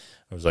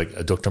 It was like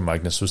adductor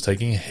magnus was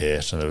taking a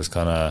hit and there was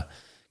kind of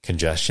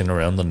congestion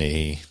around the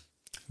knee,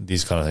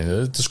 these kind of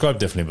things. It's described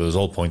differently, but it was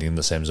all pointing in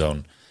the same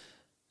zone.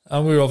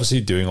 And we were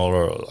obviously doing all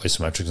our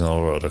isometrics and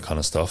all our other kind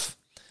of stuff.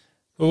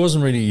 But it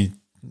wasn't really,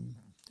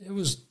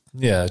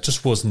 it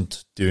just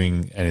wasn't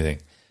doing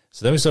anything.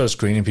 So then we started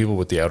screening people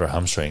with the outer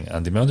hamstring,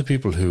 and the amount of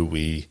people who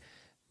we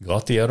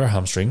got the outer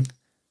hamstring,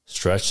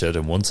 stretched it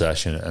in one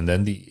session, and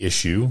then the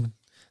issue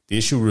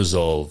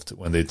resolved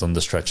when they'd done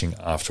the stretching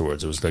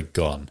afterwards. It was like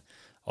gone.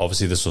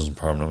 Obviously, this wasn't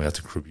permanent. We had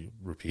to keep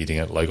repeating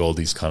it, like all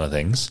these kind of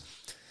things.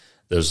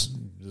 There's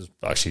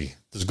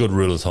a good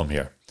rule of thumb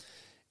here.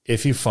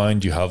 If you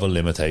find you have a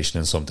limitation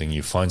in something,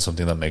 you find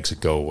something that makes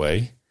it go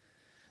away,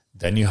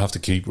 then you have to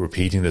keep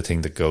repeating the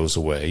thing that goes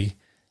away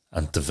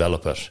and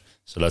develop it.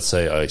 So let's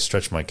say I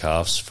stretch my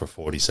calves for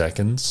 40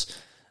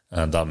 seconds,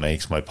 and that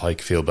makes my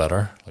pike feel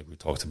better, like we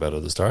talked about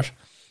at the start.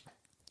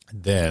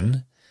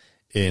 Then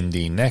in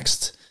the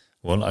next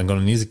one, I'm going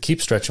to need to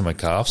keep stretching my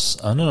calves,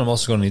 and then I'm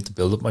also going to need to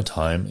build up my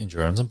time,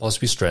 endurance, and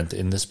possibly strength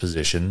in this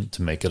position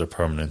to make it a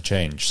permanent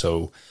change.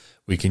 So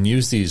we can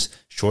use these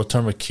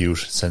short-term acute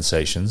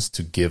sensations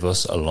to give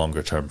us a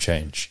longer-term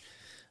change.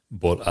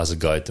 But as a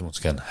guide, then once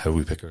again, how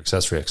we pick our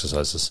accessory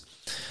exercises.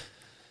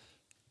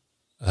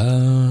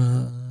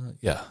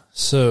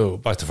 So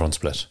back to front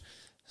split.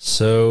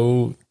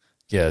 So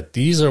yeah,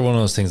 these are one of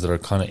those things that are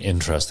kind of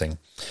interesting.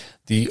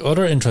 The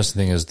other interesting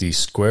thing is the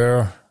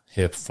square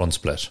hip front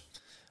split.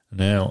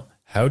 Now,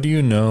 how do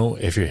you know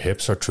if your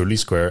hips are truly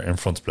square in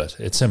front split?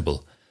 It's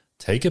simple.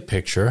 Take a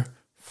picture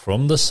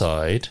from the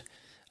side,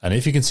 and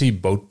if you can see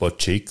both butt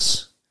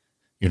cheeks,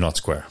 you're not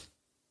square.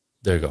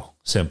 There you go.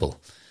 Simple.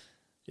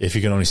 If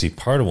you can only see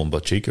part of one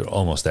butt cheek, you're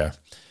almost there.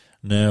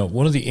 Now,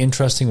 one of the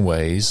interesting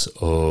ways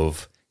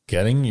of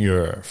getting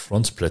your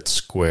front split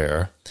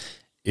square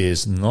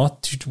is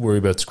not to worry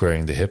about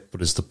squaring the hip,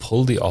 but is to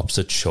pull the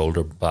opposite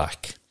shoulder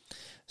back.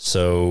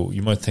 So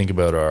you might think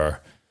about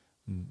our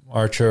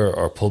archer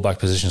or pull back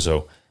position.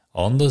 So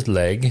on the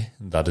leg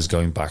that is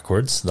going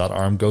backwards, that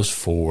arm goes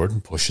forward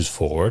and pushes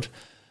forward.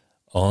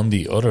 On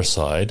the other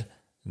side,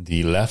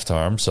 the left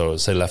arm, so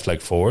say left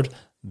leg forward,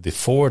 the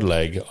forward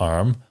leg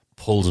arm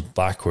pulls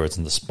backwards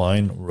and the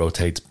spine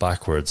rotates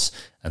backwards,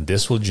 and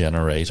this will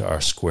generate our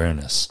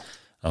squareness.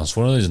 And it's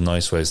one of those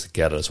nice ways to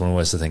get it. It's one of the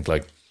ways to think,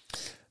 like,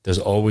 there's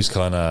always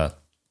kind of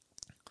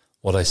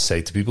what I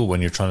say to people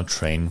when you're trying to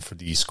train for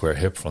the square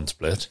hip front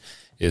split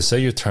is, say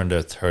you turned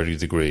out 30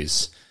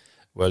 degrees.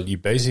 Well, you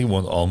basically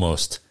want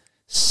almost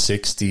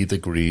 60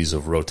 degrees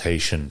of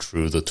rotation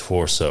through the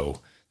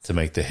torso to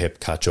make the hip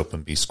catch up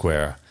and be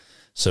square.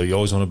 So you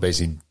always want to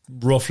basically,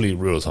 roughly,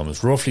 rule of thumb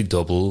is roughly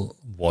double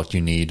what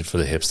you need for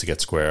the hips to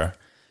get square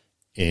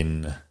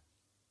in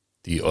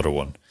the other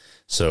one.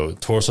 So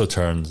torso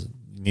turns,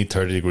 you need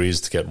 30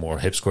 degrees to get more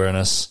hip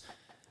squareness.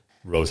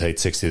 Rotate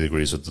 60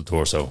 degrees with the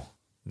torso.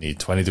 Need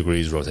 20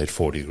 degrees, rotate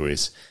 40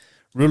 degrees.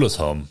 Rule of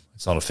thumb,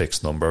 it's not a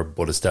fixed number,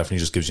 but it definitely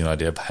just gives you an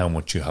idea of how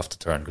much you have to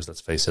turn, because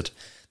let's face it,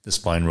 the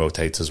spine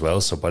rotates as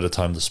well. So by the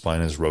time the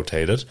spine is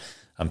rotated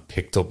and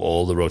picked up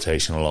all the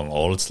rotation along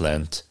all its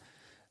length,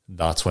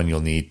 that's when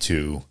you'll need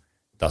to,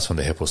 that's when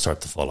the hip will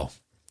start to follow.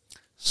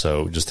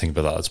 So just think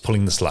about that. It's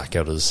pulling the slack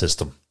out of the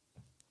system.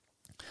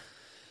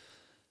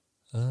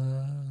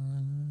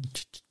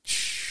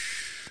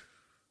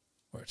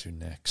 Where to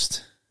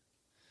next?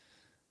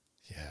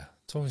 Yeah,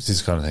 it's always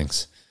these kind of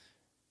things.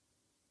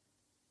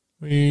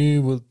 We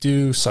will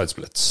do side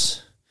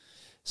splits.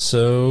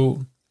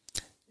 So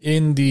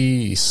in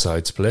the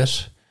side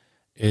split,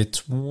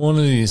 it's one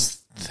of these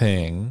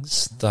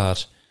things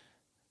that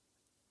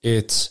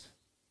it's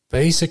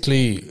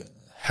basically,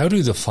 how do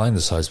you define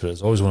the side split?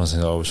 It's always one of the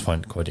things I always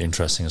find quite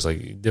interesting. It's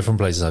like different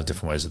places have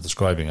different ways of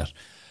describing it.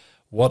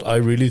 What I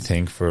really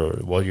think for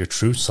what your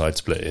true side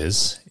split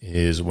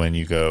is when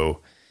you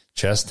go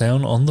chest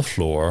down on the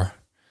floor,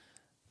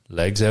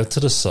 legs out to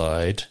the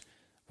side,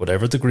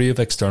 whatever degree of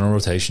external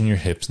rotation your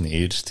hips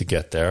need to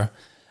get there.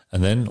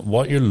 And then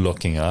what you're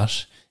looking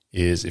at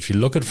is, if you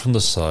look at it from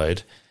the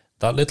side,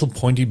 that little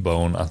pointy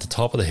bone at the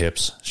top of the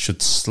hips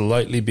should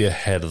slightly be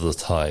ahead of the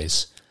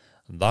thighs.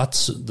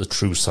 That's the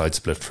true side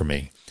split for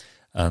me.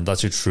 And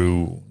that's the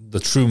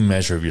true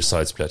measure of your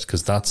side split,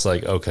 because that's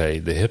like, okay,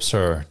 the hips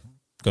are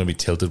going to be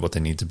tilted what they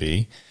need to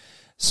be.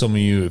 Some of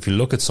you, if you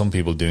look at some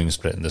people doing a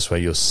split in this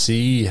way,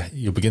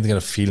 you'll begin to get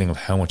a feeling of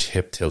how much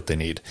hip tilt they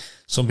need.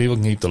 Some people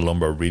can keep the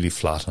lumbar really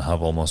flat and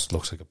have almost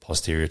looks like a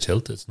posterior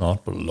tilt. It's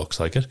not, but it looks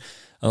like it.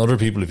 And other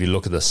people, if you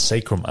look at the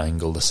sacrum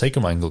angle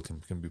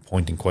can be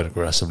pointing quite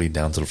aggressively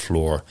down to the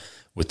floor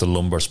with the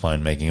lumbar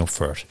spine making up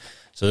for it.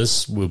 So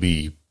this will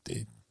be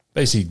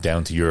basically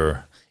down to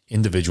your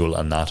individual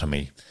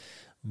anatomy.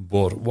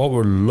 But what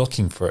we're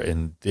looking for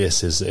in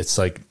this is, it's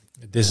like,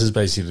 this is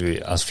basically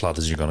as flat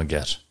as you're going to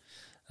get.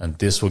 And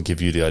this will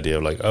give you the idea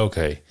of like,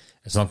 okay,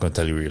 it's not going to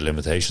tell you where your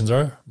limitations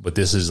are, but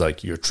this is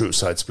like your true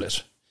side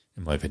split,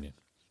 in my opinion.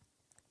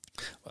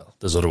 well,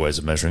 there's other ways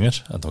of measuring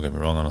it, and don't get me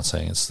wrong, I'm not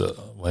saying it's the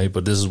way,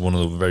 but this is one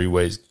of the very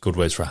good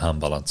ways for hand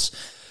balance,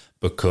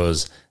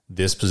 because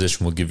this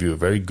position will give you a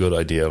very good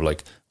idea of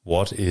like,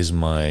 what is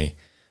my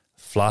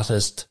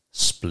flattest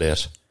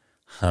split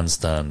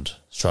handstand,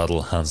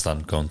 straddle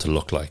handstand going to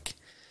look like?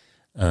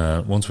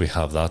 Once we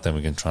have that, then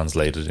we can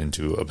translate it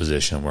into a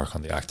position and work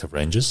on the active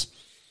ranges.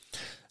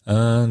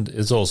 And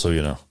it's also,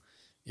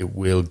 it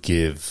will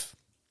give,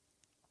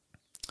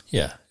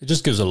 it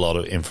just gives a lot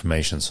of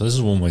information. So this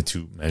is one way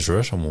to measure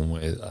it, and one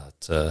way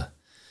that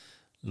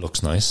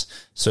looks nice.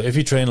 So if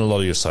you train a lot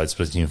of your side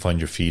splits and you find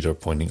your feet are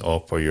pointing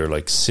up, or you're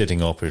like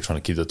sitting up, or you're trying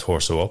to keep the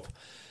torso up,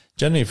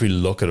 generally if we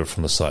look at it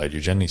from the side,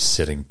 you're generally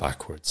sitting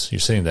backwards. You're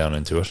sitting down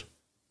into it.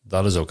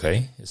 That is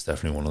okay. It's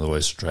definitely one of the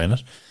ways to train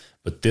it.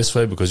 But this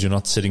way, because you're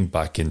not sitting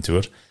back into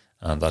it,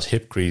 and that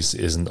hip crease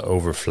isn't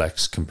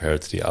overflexed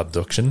compared to the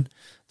abduction,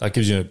 that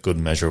gives you a good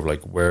measure of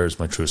like, where's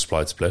my true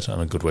side split,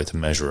 and a good way to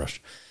measure it.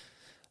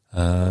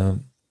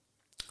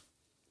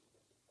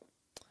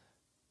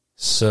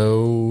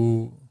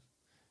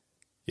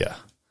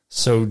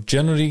 So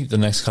generally the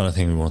next kind of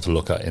thing we want to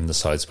look at in the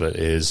side split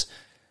is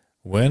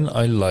when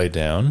I lie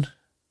down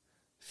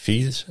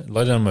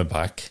on my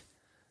back,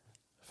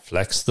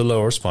 flex the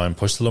lower spine,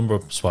 push the lumbar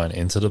spine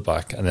into the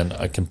back, and then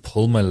I can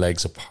pull my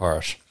legs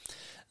apart.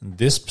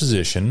 This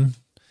position,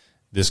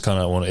 this kind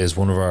of one is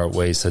one of our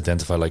ways to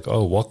identify like,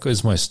 oh,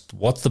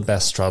 what's the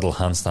best straddle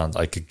handstand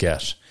I could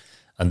get?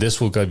 And this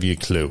will give you a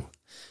clue.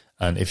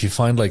 And if you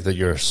find like that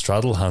your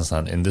straddle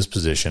handstand in this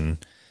position,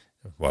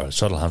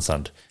 straddle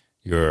handstand,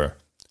 your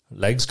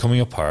legs coming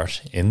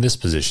apart in this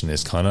position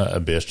is kind of a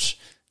bit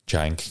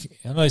jank.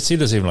 And I see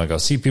this even like, I'll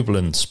see people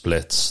in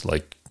splits,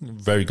 like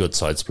very good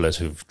side split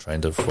who've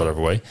trained it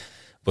whatever way,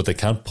 but they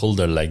can't pull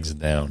their legs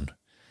down.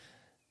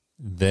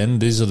 Then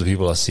these are the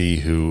people I see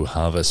who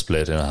have a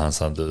split in a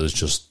handstand that is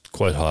just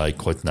quite high,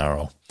 quite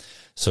narrow.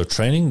 So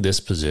training this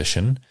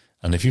position,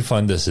 and if you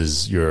find this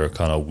is your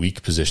kind of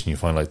weak position, you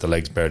find like the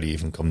legs barely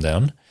even come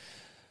down,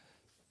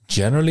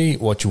 generally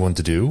what you want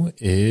to do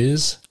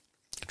is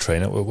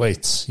train it with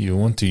weights. You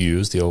want to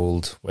use the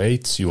old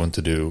weights. You want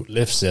to do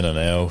lifts in and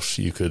out.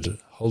 You could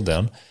hold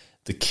down.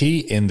 The key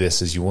in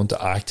this is you want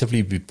to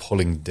actively be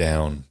pulling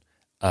down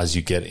as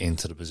you get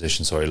into the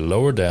position. So I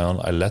lower down,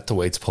 I let the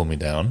weights pull me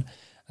down,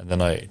 and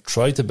then I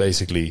try to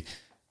basically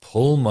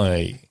pull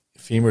my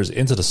femurs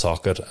into the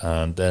socket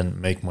and then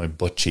make my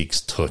butt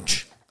cheeks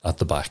touch at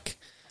the back.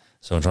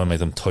 So I'm trying to make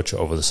them touch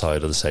over the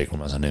side of the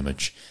sacrum as an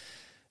image.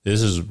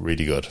 This is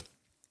really good.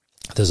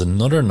 There's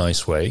another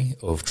nice way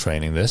of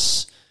training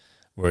this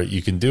where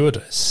you can do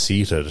it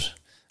seated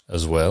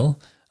as well.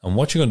 And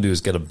what you're going to do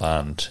is get a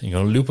band. You're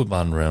going to loop a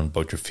band around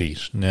both your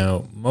feet.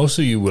 Now, most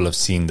of you will have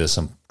seen this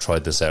and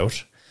tried this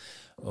out.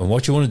 And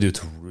what you want to do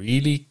to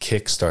really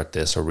kickstart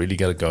this or really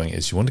get it going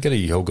is you want to get a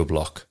yoga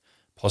block,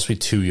 possibly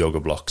 2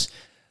 yoga blocks,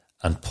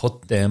 and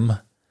put them.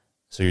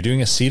 So you're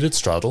doing a seated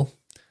straddle.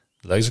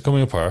 The legs are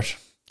coming apart.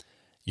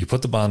 You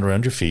put the band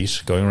around your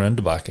feet, going around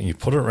the back, and you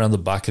put it around the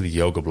back of the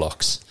yoga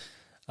blocks.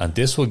 And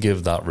this will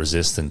give that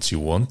resistance you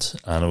want.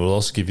 And it will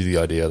also give you the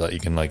idea that you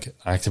can like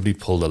actively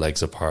pull the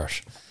legs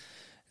apart.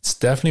 It's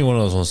definitely one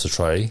of those ones to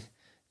try.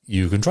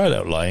 You can try it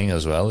out lying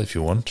as well if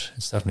you want.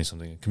 It's definitely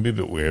something. It can be a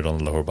bit weird on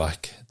the lower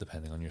back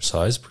depending on your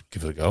size, but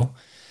give it a go.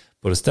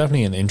 But it's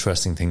definitely an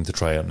interesting thing to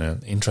try out and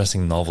an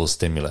interesting novel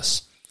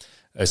stimulus.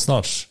 It's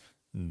not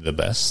the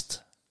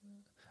best.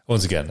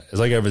 Once again, it's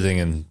like everything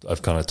and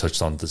I've kind of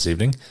touched on this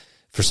evening.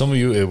 For some of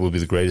you, it will be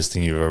the greatest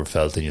thing you've ever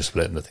felt and you're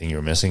splitting the thing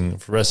you're missing.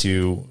 For the rest of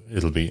you,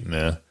 it'll be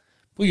meh.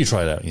 But you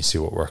try it out and you see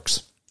what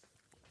works.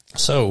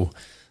 So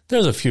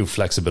there's a few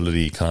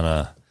flexibility kind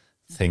of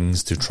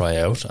things to try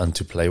out and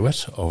to play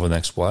with over the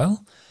next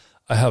while.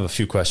 I have a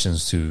few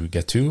questions to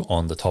get to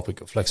on the topic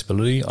of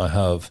flexibility. I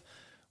have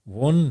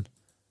one,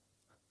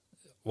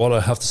 what I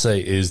have to say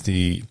is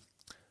the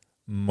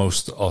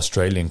most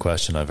Australian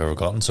question I've ever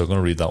gotten. So I'm going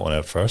to read that one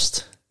out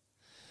first.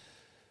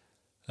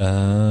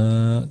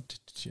 And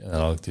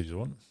I'll do the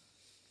one.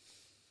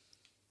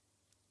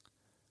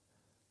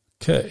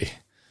 Okay.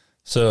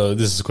 So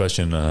this is a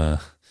question.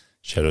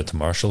 Shout out to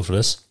Marshall for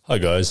this. Hi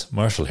guys,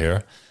 Marshall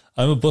here.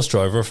 I'm a bus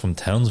driver from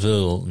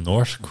Townsville,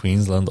 North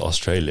Queensland,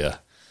 Australia.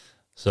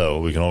 So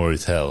we can already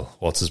tell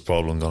what's his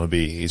problem going to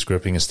be. He's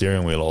gripping a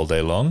steering wheel all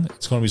day long.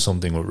 It's going to be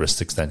something with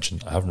wrist extension.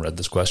 I haven't read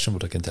this question,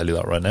 but I can tell you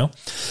that right now.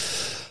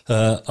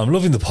 I'm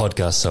loving the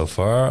podcast so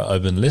far.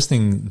 I've been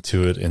listening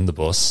to it in the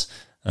bus.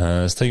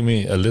 It's taken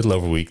me a little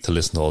over a week to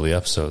listen to all the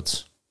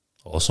episodes.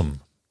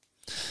 Awesome,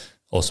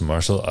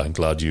 Marshall. I'm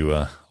glad you.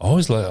 I'm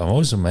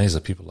always amazed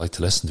that people like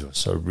to listen to it.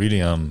 So I really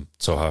am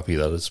so happy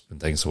that it's been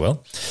taken so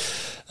well.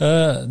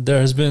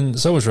 There has been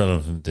so much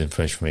relevant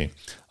information for me.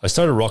 I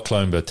started rock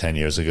climbing about 10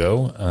 years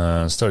ago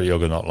and started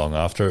yoga not long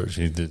after.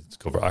 She did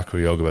cover acro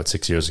yoga about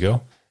 6 years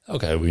ago.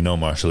 Okay, we know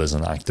Marshall is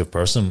an active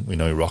person. We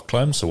know he rock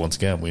climbs. So once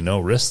again, we know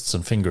wrists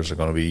and fingers are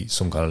going to be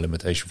some kind of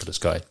limitation for this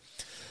guy.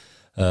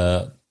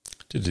 To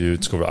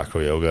discover acro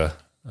yoga,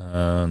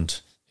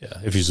 and yeah,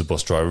 if he's a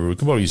bus driver, we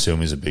can probably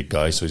assume he's a big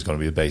guy, so he's going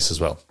to be a base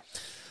as well.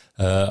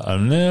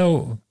 I'm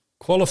now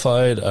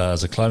Qualified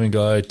as a climbing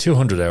guide,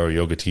 200-hour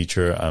yoga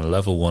teacher, and a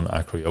level 1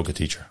 acro yoga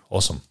teacher.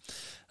 Awesome.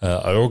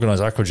 I organise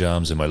acro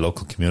jams in my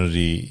local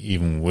community.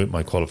 Even with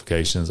my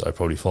qualifications, I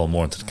probably fall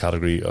more into the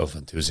category of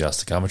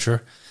enthusiastic amateur.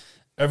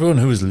 Everyone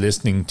who was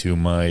listening to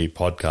my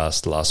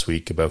podcast last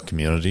week about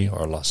community,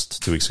 or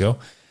last 2 weeks ago,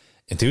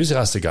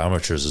 enthusiastic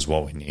amateurs is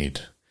what we need.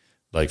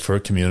 Like, for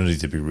a community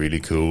to be really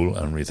cool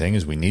and everything,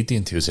 is we need the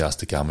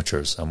enthusiastic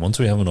amateurs. And once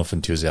we have enough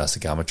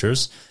enthusiastic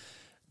amateurs,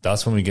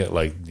 that's when we get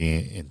like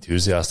the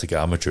enthusiastic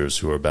amateurs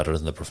who are better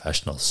than the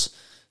professionals.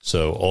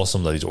 So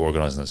awesome that he's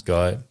organising this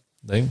guy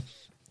thing.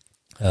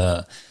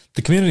 The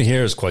community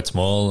here is quite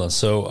small, and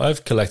so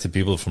I've collected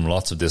people from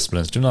lots of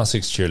disciplines: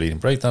 gymnastics, cheerleading,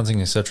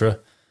 breakdancing, etc.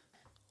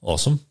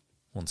 Awesome.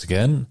 Once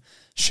again,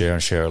 share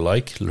and share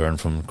alike. Learn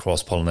from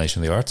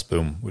cross-pollination of the arts.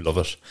 Boom, we love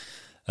it.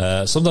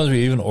 Sometimes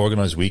we even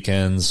organise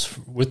weekends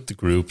with the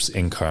groups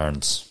in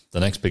Cairns, the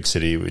next big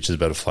city, which is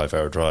about a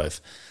 5-hour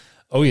drive.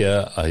 Oh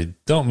yeah, I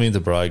don't mean to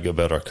brag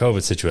about our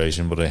COVID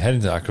situation, but I'm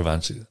heading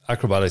to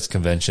acrobatics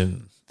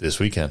convention this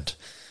weekend.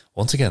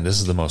 Once again, this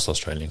is the most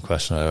Australian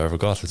question I've ever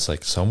got. It's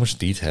like so much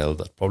detail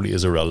that probably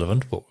is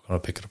irrelevant, but we're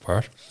going to pick it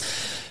apart.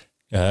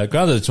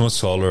 Granted, it's much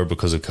smaller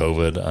because of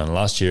COVID, and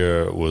last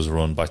year was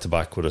run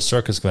back-to-back with a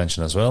circus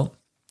convention as well.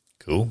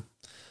 Cool.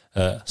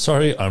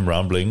 Sorry, I'm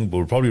rambling, but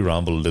we'll probably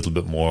ramble a little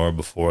bit more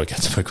before I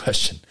get to my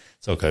question.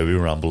 It's okay, we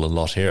ramble a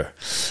lot here.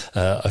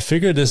 I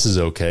figure this is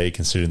okay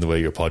considering the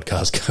way your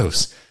podcast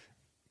goes.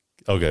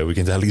 Okay, we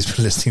can tell he's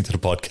been listening to the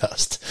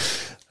podcast.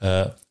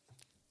 Where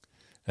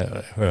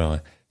am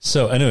I?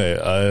 So anyway,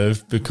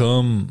 I've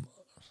become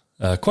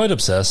quite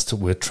obsessed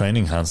with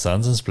training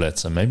handstands and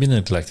splits, and maybe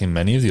neglecting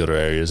many of the other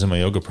areas in my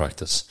yoga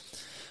practice.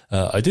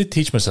 I did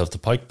teach myself the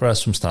pike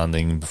press from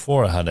standing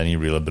before I had any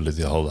real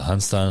ability to hold a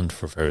handstand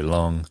for very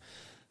long.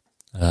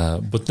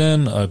 But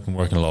then I've been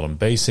working a lot on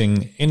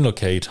basing, in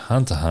locate,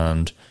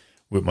 hand-to-hand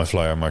with my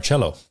flyer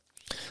Marcello.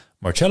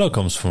 Marcello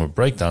comes from a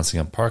breakdancing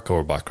and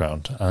parkour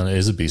background and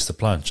is a beast of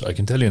planche. I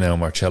can tell you now,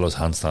 Marcello's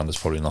handstand is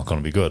probably not going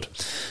to be good.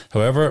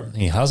 However,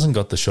 he hasn't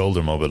got the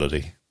shoulder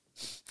mobility.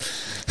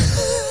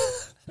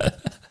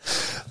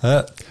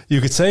 You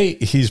could say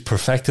he's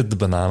perfected the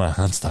banana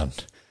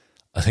handstand.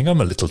 I think I'm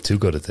a little too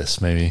good at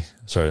this, maybe.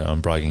 Sorry, I'm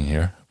bragging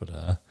here,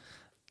 but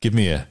give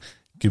me a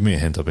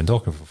hint. I've been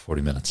talking for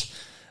 40 minutes.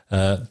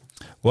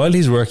 While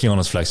he's working on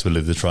his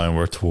flexibility to try and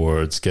work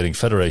towards getting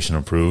federation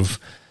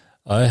approved,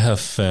 I have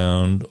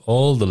found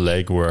all the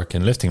leg work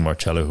in lifting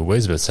Marcello, who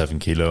weighs about 7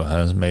 kilo,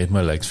 has made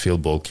my legs feel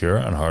bulkier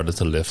and harder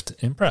to lift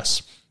in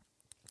press.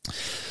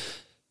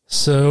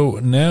 So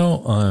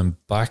now I'm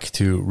back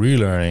to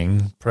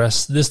relearning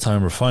press, this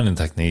time refining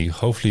technique,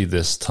 hopefully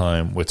this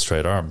time with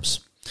straight arms.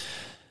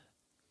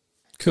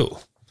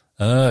 Cool.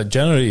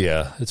 Generally,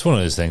 yeah, it's one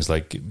of those things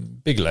like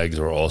big legs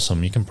are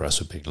awesome. You can press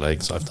with big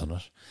legs. I've done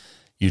it.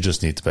 You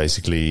just need to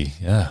basically,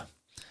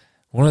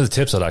 One of the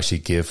tips I'd actually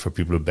give for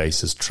people who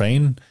base is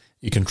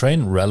you can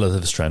train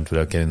relative strength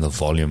without getting the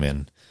volume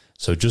in.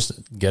 So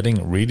just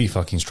getting really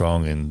fucking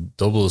strong in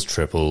doubles,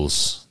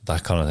 triples,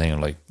 that kind of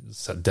thing, like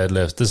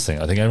deadlift, this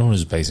thing. I think everyone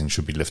who's basing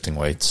should be lifting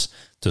weights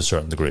to a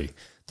certain degree.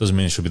 Doesn't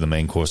mean it should be the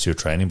main course of your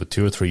training, but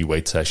 2 or 3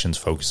 weight sessions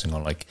focusing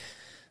on like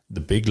the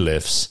big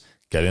lifts,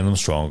 getting them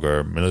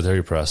stronger,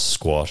 military press,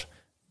 squat,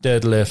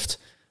 deadlift,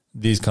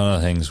 these kind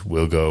of things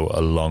will go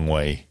a long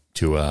way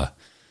to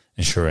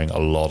ensuring a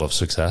lot of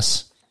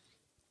success.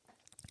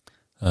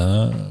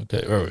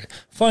 Okay.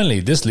 Finally,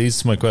 this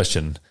leads to my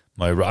question.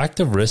 My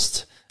active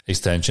wrist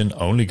extension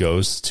only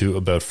goes to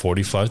about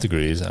 45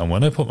 degrees, and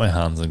when I put my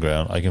hands on the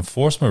ground, I can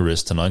force my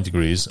wrist to 9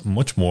 degrees,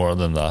 much more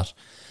than that,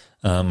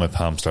 and my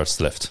palm starts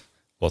to lift.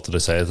 What did I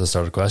say at the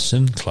start of the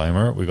question?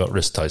 Climber, we got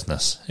wrist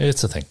tightness.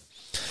 It's a thing.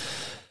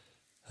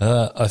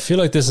 I feel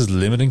like this is the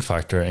limiting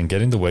factor in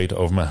getting the weight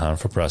over my hand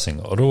for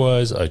pressing.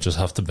 Otherwise, I just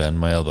have to bend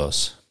my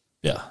elbows.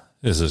 Yeah,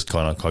 this is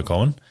kind of quite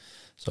common.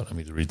 So let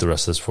me read the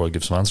rest of this before I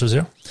give some answers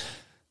here.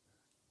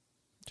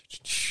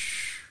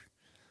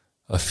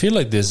 I feel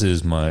like this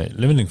is my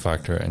limiting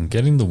factor in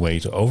getting the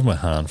weight over my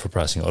hand for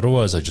pressing.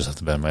 Otherwise, I just have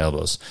to bend my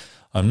elbows.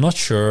 I'm not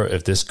sure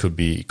if this could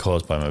be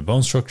caused by my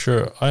bone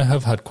structure. I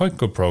have had quite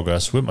good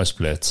progress with my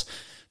splits,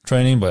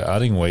 training by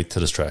adding weight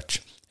to the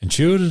stretch.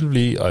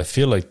 Intuitively, I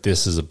feel like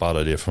this is a bad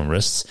idea for my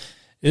wrists.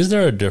 Is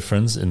there a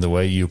difference in the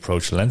way you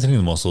approach lengthening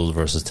the muscles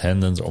versus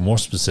tendons, or more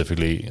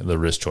specifically, the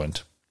wrist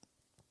joint?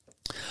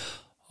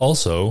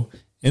 Also,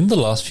 in the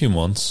last few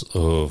months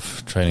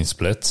of training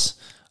splits,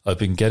 I've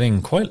been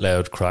getting quite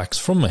loud cracks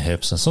from my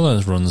hips and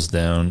sometimes runs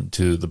down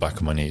to the back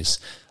of my knees.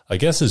 I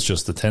guess it's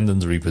just the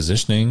tendons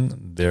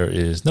repositioning. There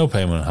is no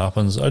pain when it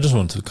happens. I just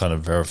want to kind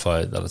of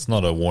verify that it's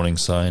not a warning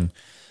sign.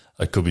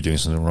 I could be doing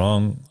something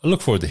wrong. I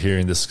look forward to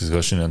hearing this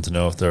discussion and to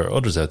know if there are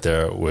others out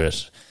there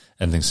with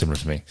anything similar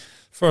to me.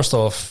 First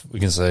off, we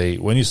can say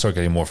when you start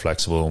getting more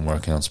flexible and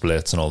working on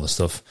splits and all this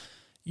stuff,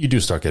 you do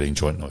start getting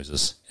joint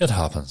noises. It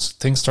happens.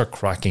 Things start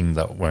cracking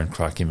that weren't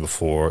cracking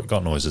before,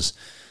 got noises.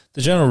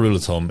 The general rule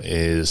of thumb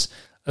is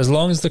as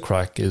long as the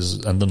crack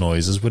is and the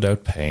noise is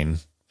without pain,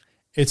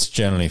 it's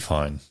generally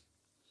fine.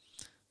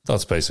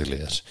 That's basically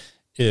it.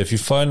 If you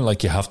find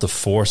like you have to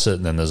force it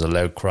and then there's a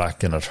loud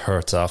crack and it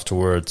hurts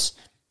afterwards,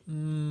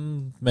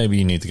 maybe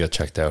you need to get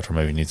checked out, or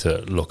maybe you need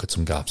to look at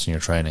some gaps in your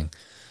training.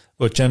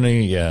 But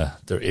generally, yeah,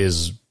 there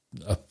is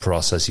a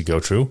process you go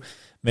through.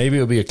 Maybe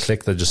it'll be a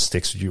click that just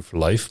sticks with you for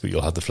life, but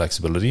you'll have the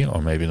flexibility,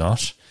 or maybe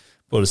not.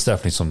 But it's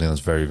definitely something that's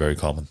very, very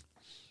common.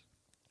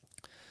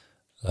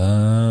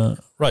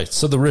 Right,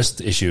 so the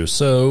wrist issue.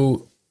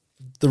 So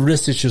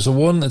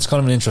one, it's kind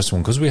of an interesting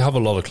one because we have a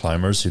lot of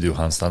climbers who do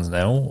handstands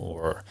now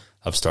or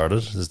have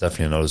started. There's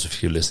definitely, I know there's a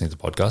few listening to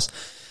the podcast.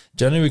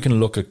 Generally, we can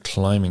look at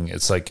climbing.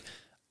 It's like,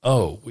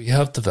 oh, we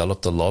have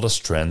developed a lot of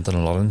strength and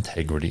a lot of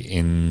integrity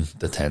in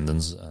the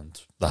tendons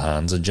and the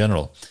hands in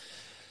general.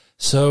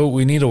 So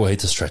we need a way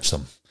to stretch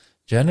them.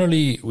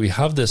 Generally, we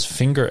have this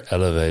finger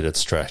elevated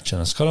stretch,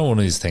 and it's kind of one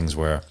of these things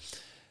where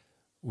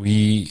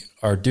we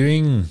are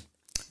doing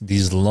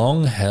these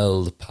long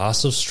held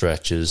passive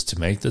stretches to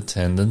make the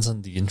tendons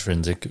and the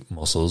intrinsic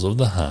muscles of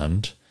the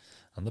hand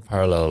and the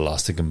parallel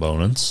elastic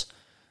components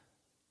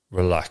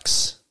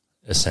relax,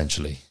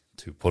 essentially,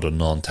 to put a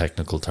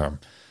non-technical term.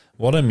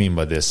 What I mean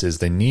by this is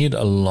they need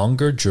a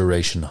longer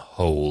duration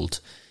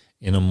hold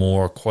in a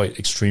more quite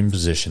extreme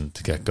position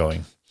to get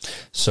going.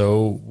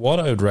 So what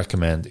I would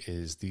recommend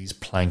is these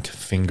plank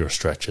finger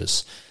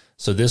stretches.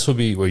 So this will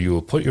be where you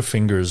will put your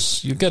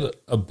fingers, you get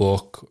a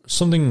book,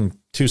 something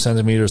 2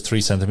 centimeters, 3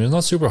 centimeters,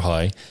 not super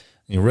high. And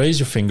you raise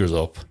your fingers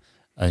up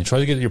and you try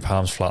to get your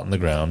palms flat on the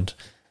ground.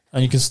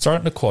 And you can start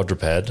in a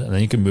quadruped and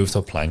then you can move to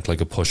a plank like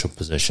a push-up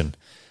position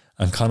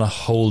and kind of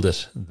hold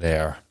it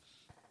there.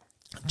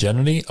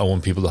 Generally, I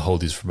want people to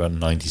hold these for about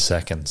 90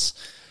 seconds.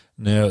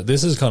 Now,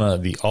 this is kind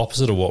of the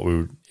opposite of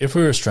what if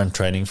we were strength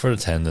training for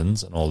the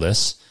tendons and all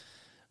this,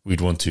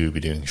 we'd want to be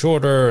doing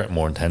shorter,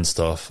 more intense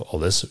stuff, all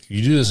this.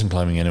 You do this in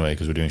climbing anyway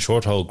because we're doing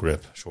short hold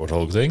grip, short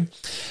hold thing.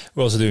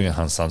 We're also doing a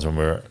handstands when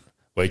we're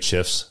weight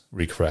shifts,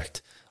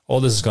 recorrect.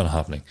 All this is kind of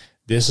happening.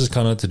 This is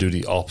kind of to do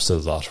the opposite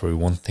of that, where we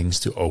want things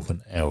to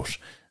open out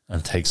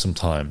and take some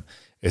time.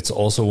 It's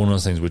also one of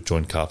those things with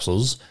joint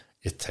capsules.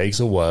 It takes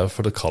a while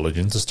for the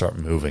collagen to start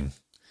moving.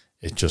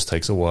 It just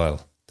takes a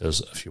while.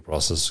 There's a few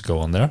processes to go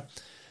on there.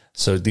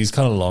 So these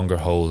kind of longer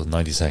holds,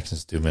 90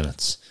 seconds, 2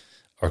 minutes,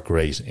 are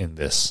great in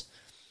this.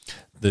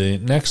 The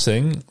next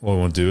thing what we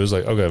want to do is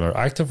like, okay, our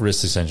active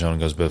wrist extension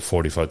goes about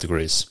 45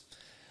 degrees.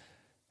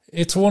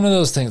 It's one of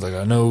those things, like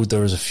I know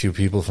there was a few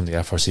people from the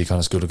FRC kind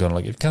of school going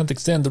like, if you can't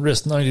extend the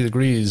wrist 90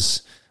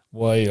 degrees,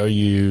 why are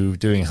you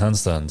doing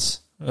handstands?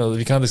 Well, if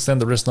you can't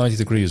extend the wrist 90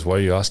 degrees, why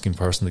are you asking a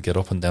person to get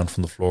up and down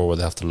from the floor where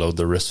they have to load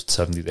their wrist with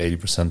 70 to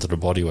 80% of their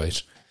body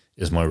weight,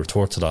 is my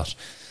retort to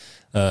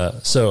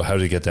that. So how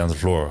do you get down to the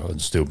floor? I'll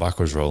just do a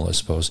backwards roll, I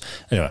suppose.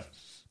 Anyway,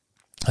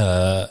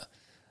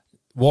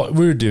 what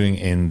we're doing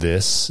in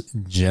this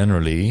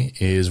generally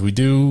is we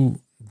do,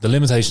 the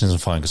limitation isn't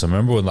fine, because I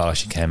remember when that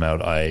actually came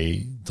out,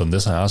 I done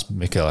this. I asked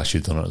Mikhail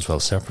actually done it as well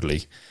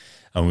separately.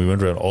 And we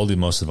went around all the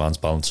most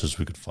advanced balancers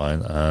we could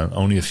find, and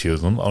only a few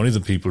of them, only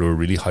the people who were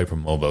really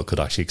hypermobile could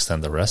actually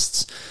extend their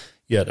wrists,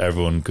 yet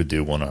everyone could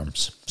do one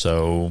arms.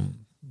 So,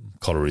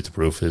 calorie to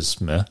proof is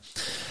meh.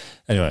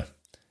 Anyway,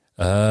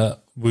 but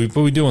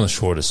we do want to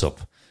shore this up.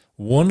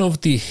 One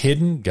of the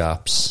hidden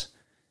gaps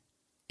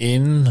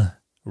in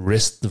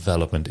wrist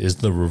development is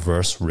the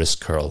reverse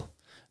wrist curl.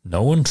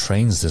 No one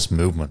trains this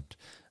movement.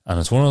 And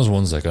it's one of those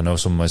ones, like I know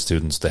some of my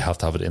students, they have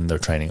to have it in their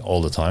training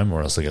all the time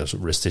or else they get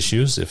wrist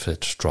issues if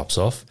it drops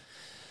off.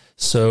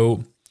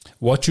 So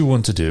what you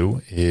want to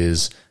do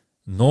is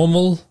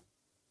normal,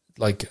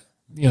 like,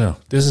 you know,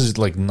 this is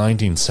like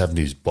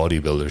 1970s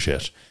bodybuilder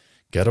shit.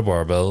 Get a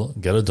barbell,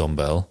 get a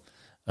dumbbell,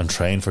 and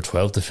train for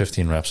 12 to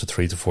 15 reps or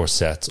 3 to 4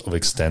 sets of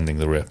extending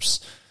the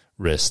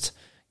wrist.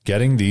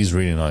 Getting these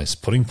really nice,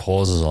 putting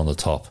pauses on the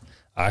top,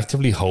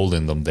 actively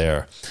holding them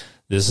there.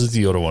 This is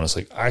the other one. It's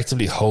like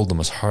actively hold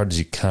them as hard as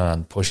you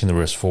can, pushing the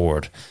wrist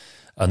forward.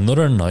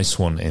 Another nice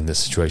one in this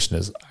situation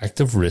is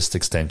active wrist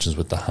extensions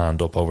with the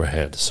hand up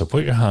overhead. So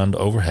put your hand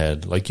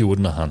overhead like you would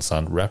in a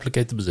handstand,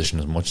 replicate the position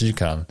as much as you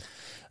can,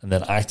 and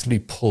then actively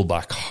pull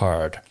back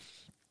hard.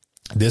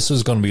 This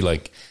is going to be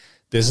like,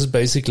 this is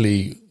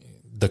basically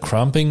the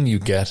cramping you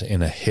get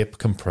in a hip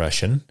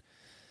compression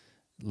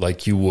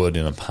like you would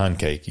in a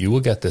pancake. You will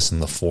get this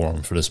in the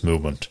forearm for this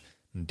movement.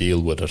 Deal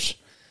with it.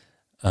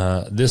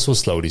 This will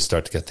slowly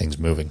start to get things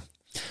moving.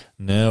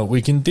 Now,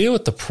 we can deal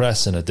with the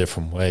press in a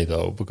different way,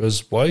 though,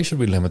 because why should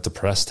we limit the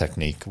press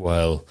technique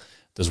while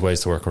there's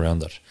ways to work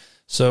around it?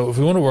 So if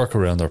we want to work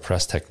around our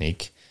press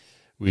technique,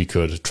 we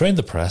could train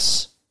the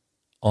press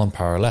on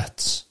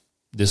parallettes.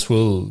 This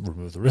will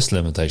remove the wrist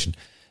limitation.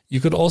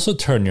 You could also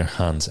turn your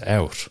hands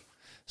out.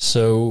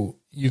 So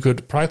you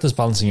could practice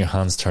balancing your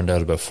hands turned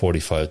out about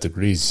 45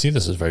 degrees. You see,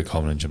 this is very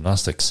common in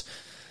gymnastics.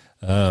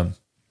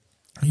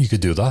 You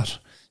could do that.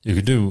 You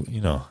could do,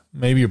 you know,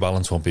 maybe your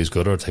balance won't be as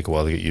good or it'll take a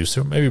while to get used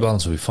to. Maybe your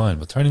balance will be fine,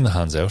 but turning the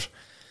hands out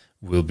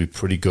will be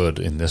pretty good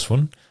in this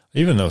one.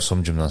 Even though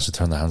some gymnasts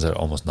turn their hands out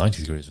almost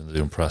 90 degrees when they're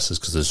doing presses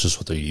because it's just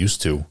what they're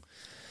used to.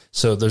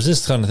 So there's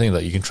this kind of thing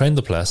that you can train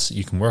the press,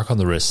 you can work on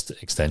the wrist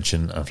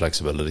extension and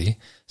flexibility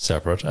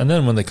separate, and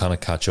then when they kind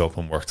of catch up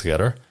and work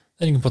together,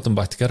 Then you can put them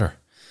back together.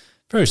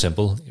 Very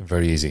simple,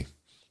 very easy.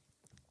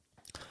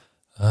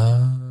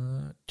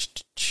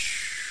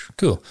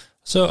 Cool.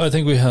 So I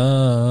think we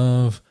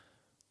have...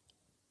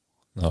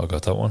 No, I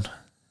got that one.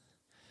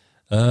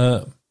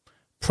 Elbow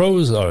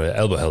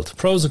health.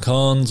 Pros and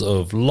cons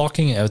of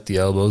locking out the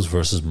elbows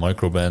versus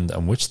microbend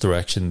and which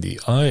direction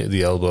the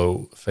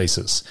elbow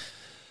faces.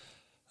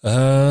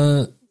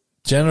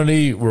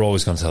 Generally, we're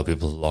always going to tell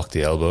people to lock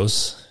the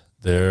elbows.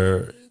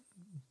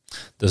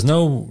 There's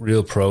no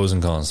real pros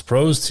and cons.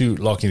 Pros to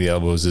locking the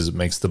elbows is it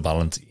makes the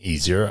balance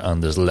easier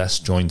and there's less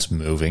joints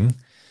moving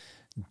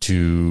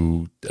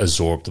to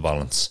absorb the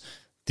balance.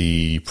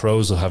 The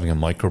pros of having a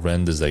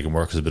microbend is they can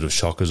work as a bit of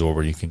shock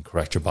absorber. You can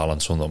correct your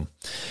balance from them.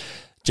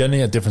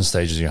 Generally, at different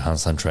stages of your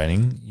handstand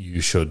training,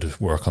 you should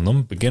work on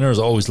them. Beginners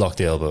always lock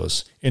the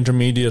elbows.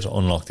 Intermediate,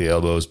 unlock the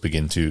elbows,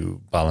 begin to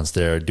balance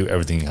there, do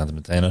everything you can to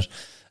maintain it.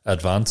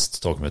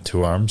 Advanced, talking about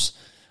two arms,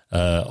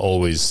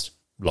 always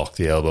lock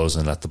the elbows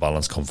and let the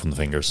balance come from the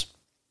fingers.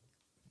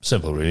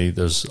 Simple, really.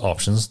 There's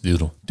options. Do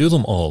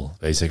them all,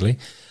 basically.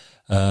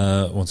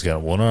 Once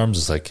again, one arms,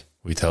 it's like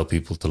we tell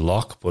people to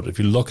lock, but if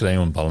you look at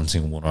anyone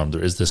balancing one arm,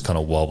 there is this kind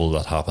of wobble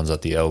that happens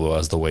at the elbow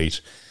as the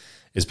weight.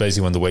 It's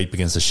basically when the weight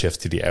begins to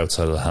shift to the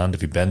outside of the hand.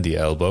 If you bend the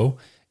elbow,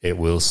 it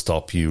will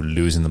stop you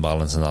losing the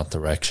balance in that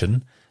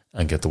direction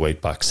and get the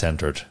weight back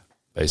centered,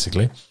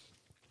 basically.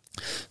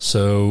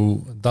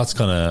 So that's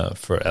kind of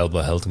for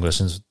elbow health and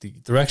questions. The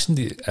direction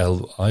the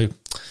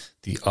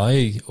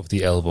eye of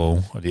the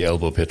elbow or the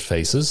elbow pit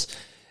faces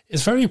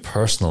is very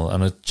personal,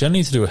 and it's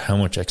generally to do with how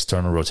much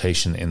external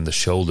rotation in the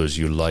shoulders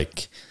you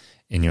like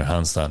in your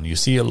handstand. You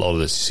see a lot of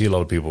this. You see a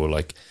lot of people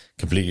like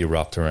completely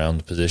wrapped around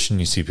the position.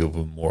 You see people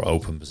with more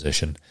open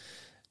position.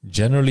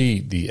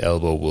 Generally, the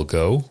elbow will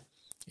go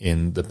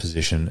in the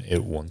position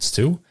it wants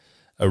to.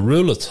 A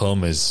rule of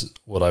thumb is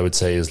what I would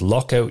say is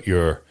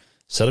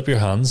set up your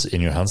hands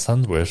in your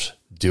handstand width,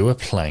 do a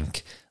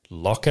plank,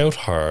 lock out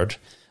hard,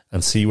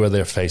 and see where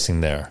they're facing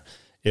there.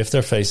 If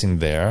they're facing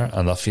there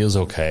and that feels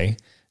okay,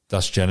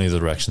 that's generally the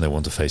direction they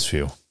want to face for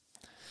you.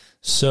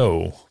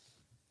 So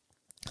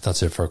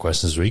that's it for our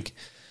questions this week.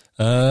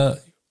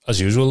 As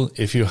usual,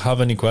 if you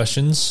have any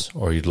questions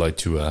or you'd like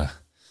to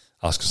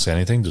ask us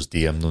anything, just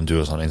DM them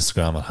to us on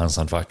Instagram at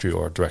Handstand Factory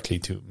or directly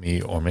to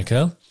me or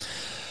Mikhail.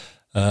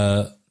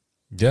 Other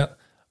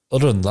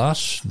than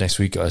that, next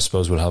week I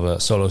suppose we'll have a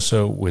solo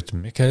show with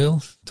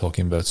Mikhail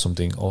talking about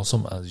something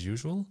awesome as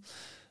usual.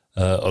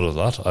 Other than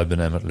that, I've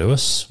been Emmet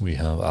Lewis. We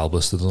have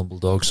Albus the Dumble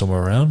Dog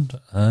somewhere around.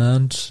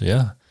 And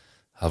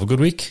have a good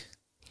week.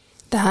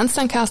 The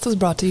Handstandcast is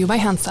brought to you by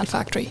Handstand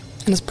Factory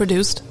and is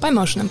produced by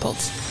Motion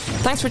Impulse.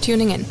 Thanks for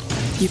tuning in.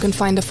 You can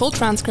find a full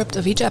transcript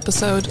of each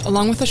episode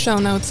along with the show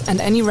notes and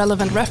any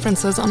relevant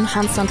references on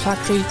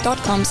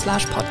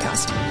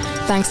handstandfactory.com/podcast.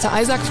 Thanks to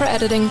Isaac for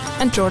editing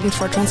and Jordan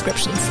for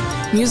transcriptions.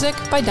 Music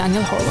by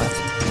Daniel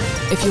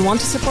Horwath. If you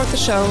want to support the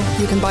show,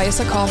 you can buy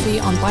us a coffee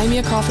on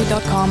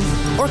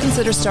buymeacoffee.com or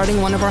consider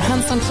starting one of our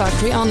Handstand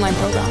Factory online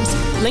programs.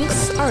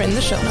 Links are in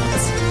the show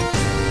notes.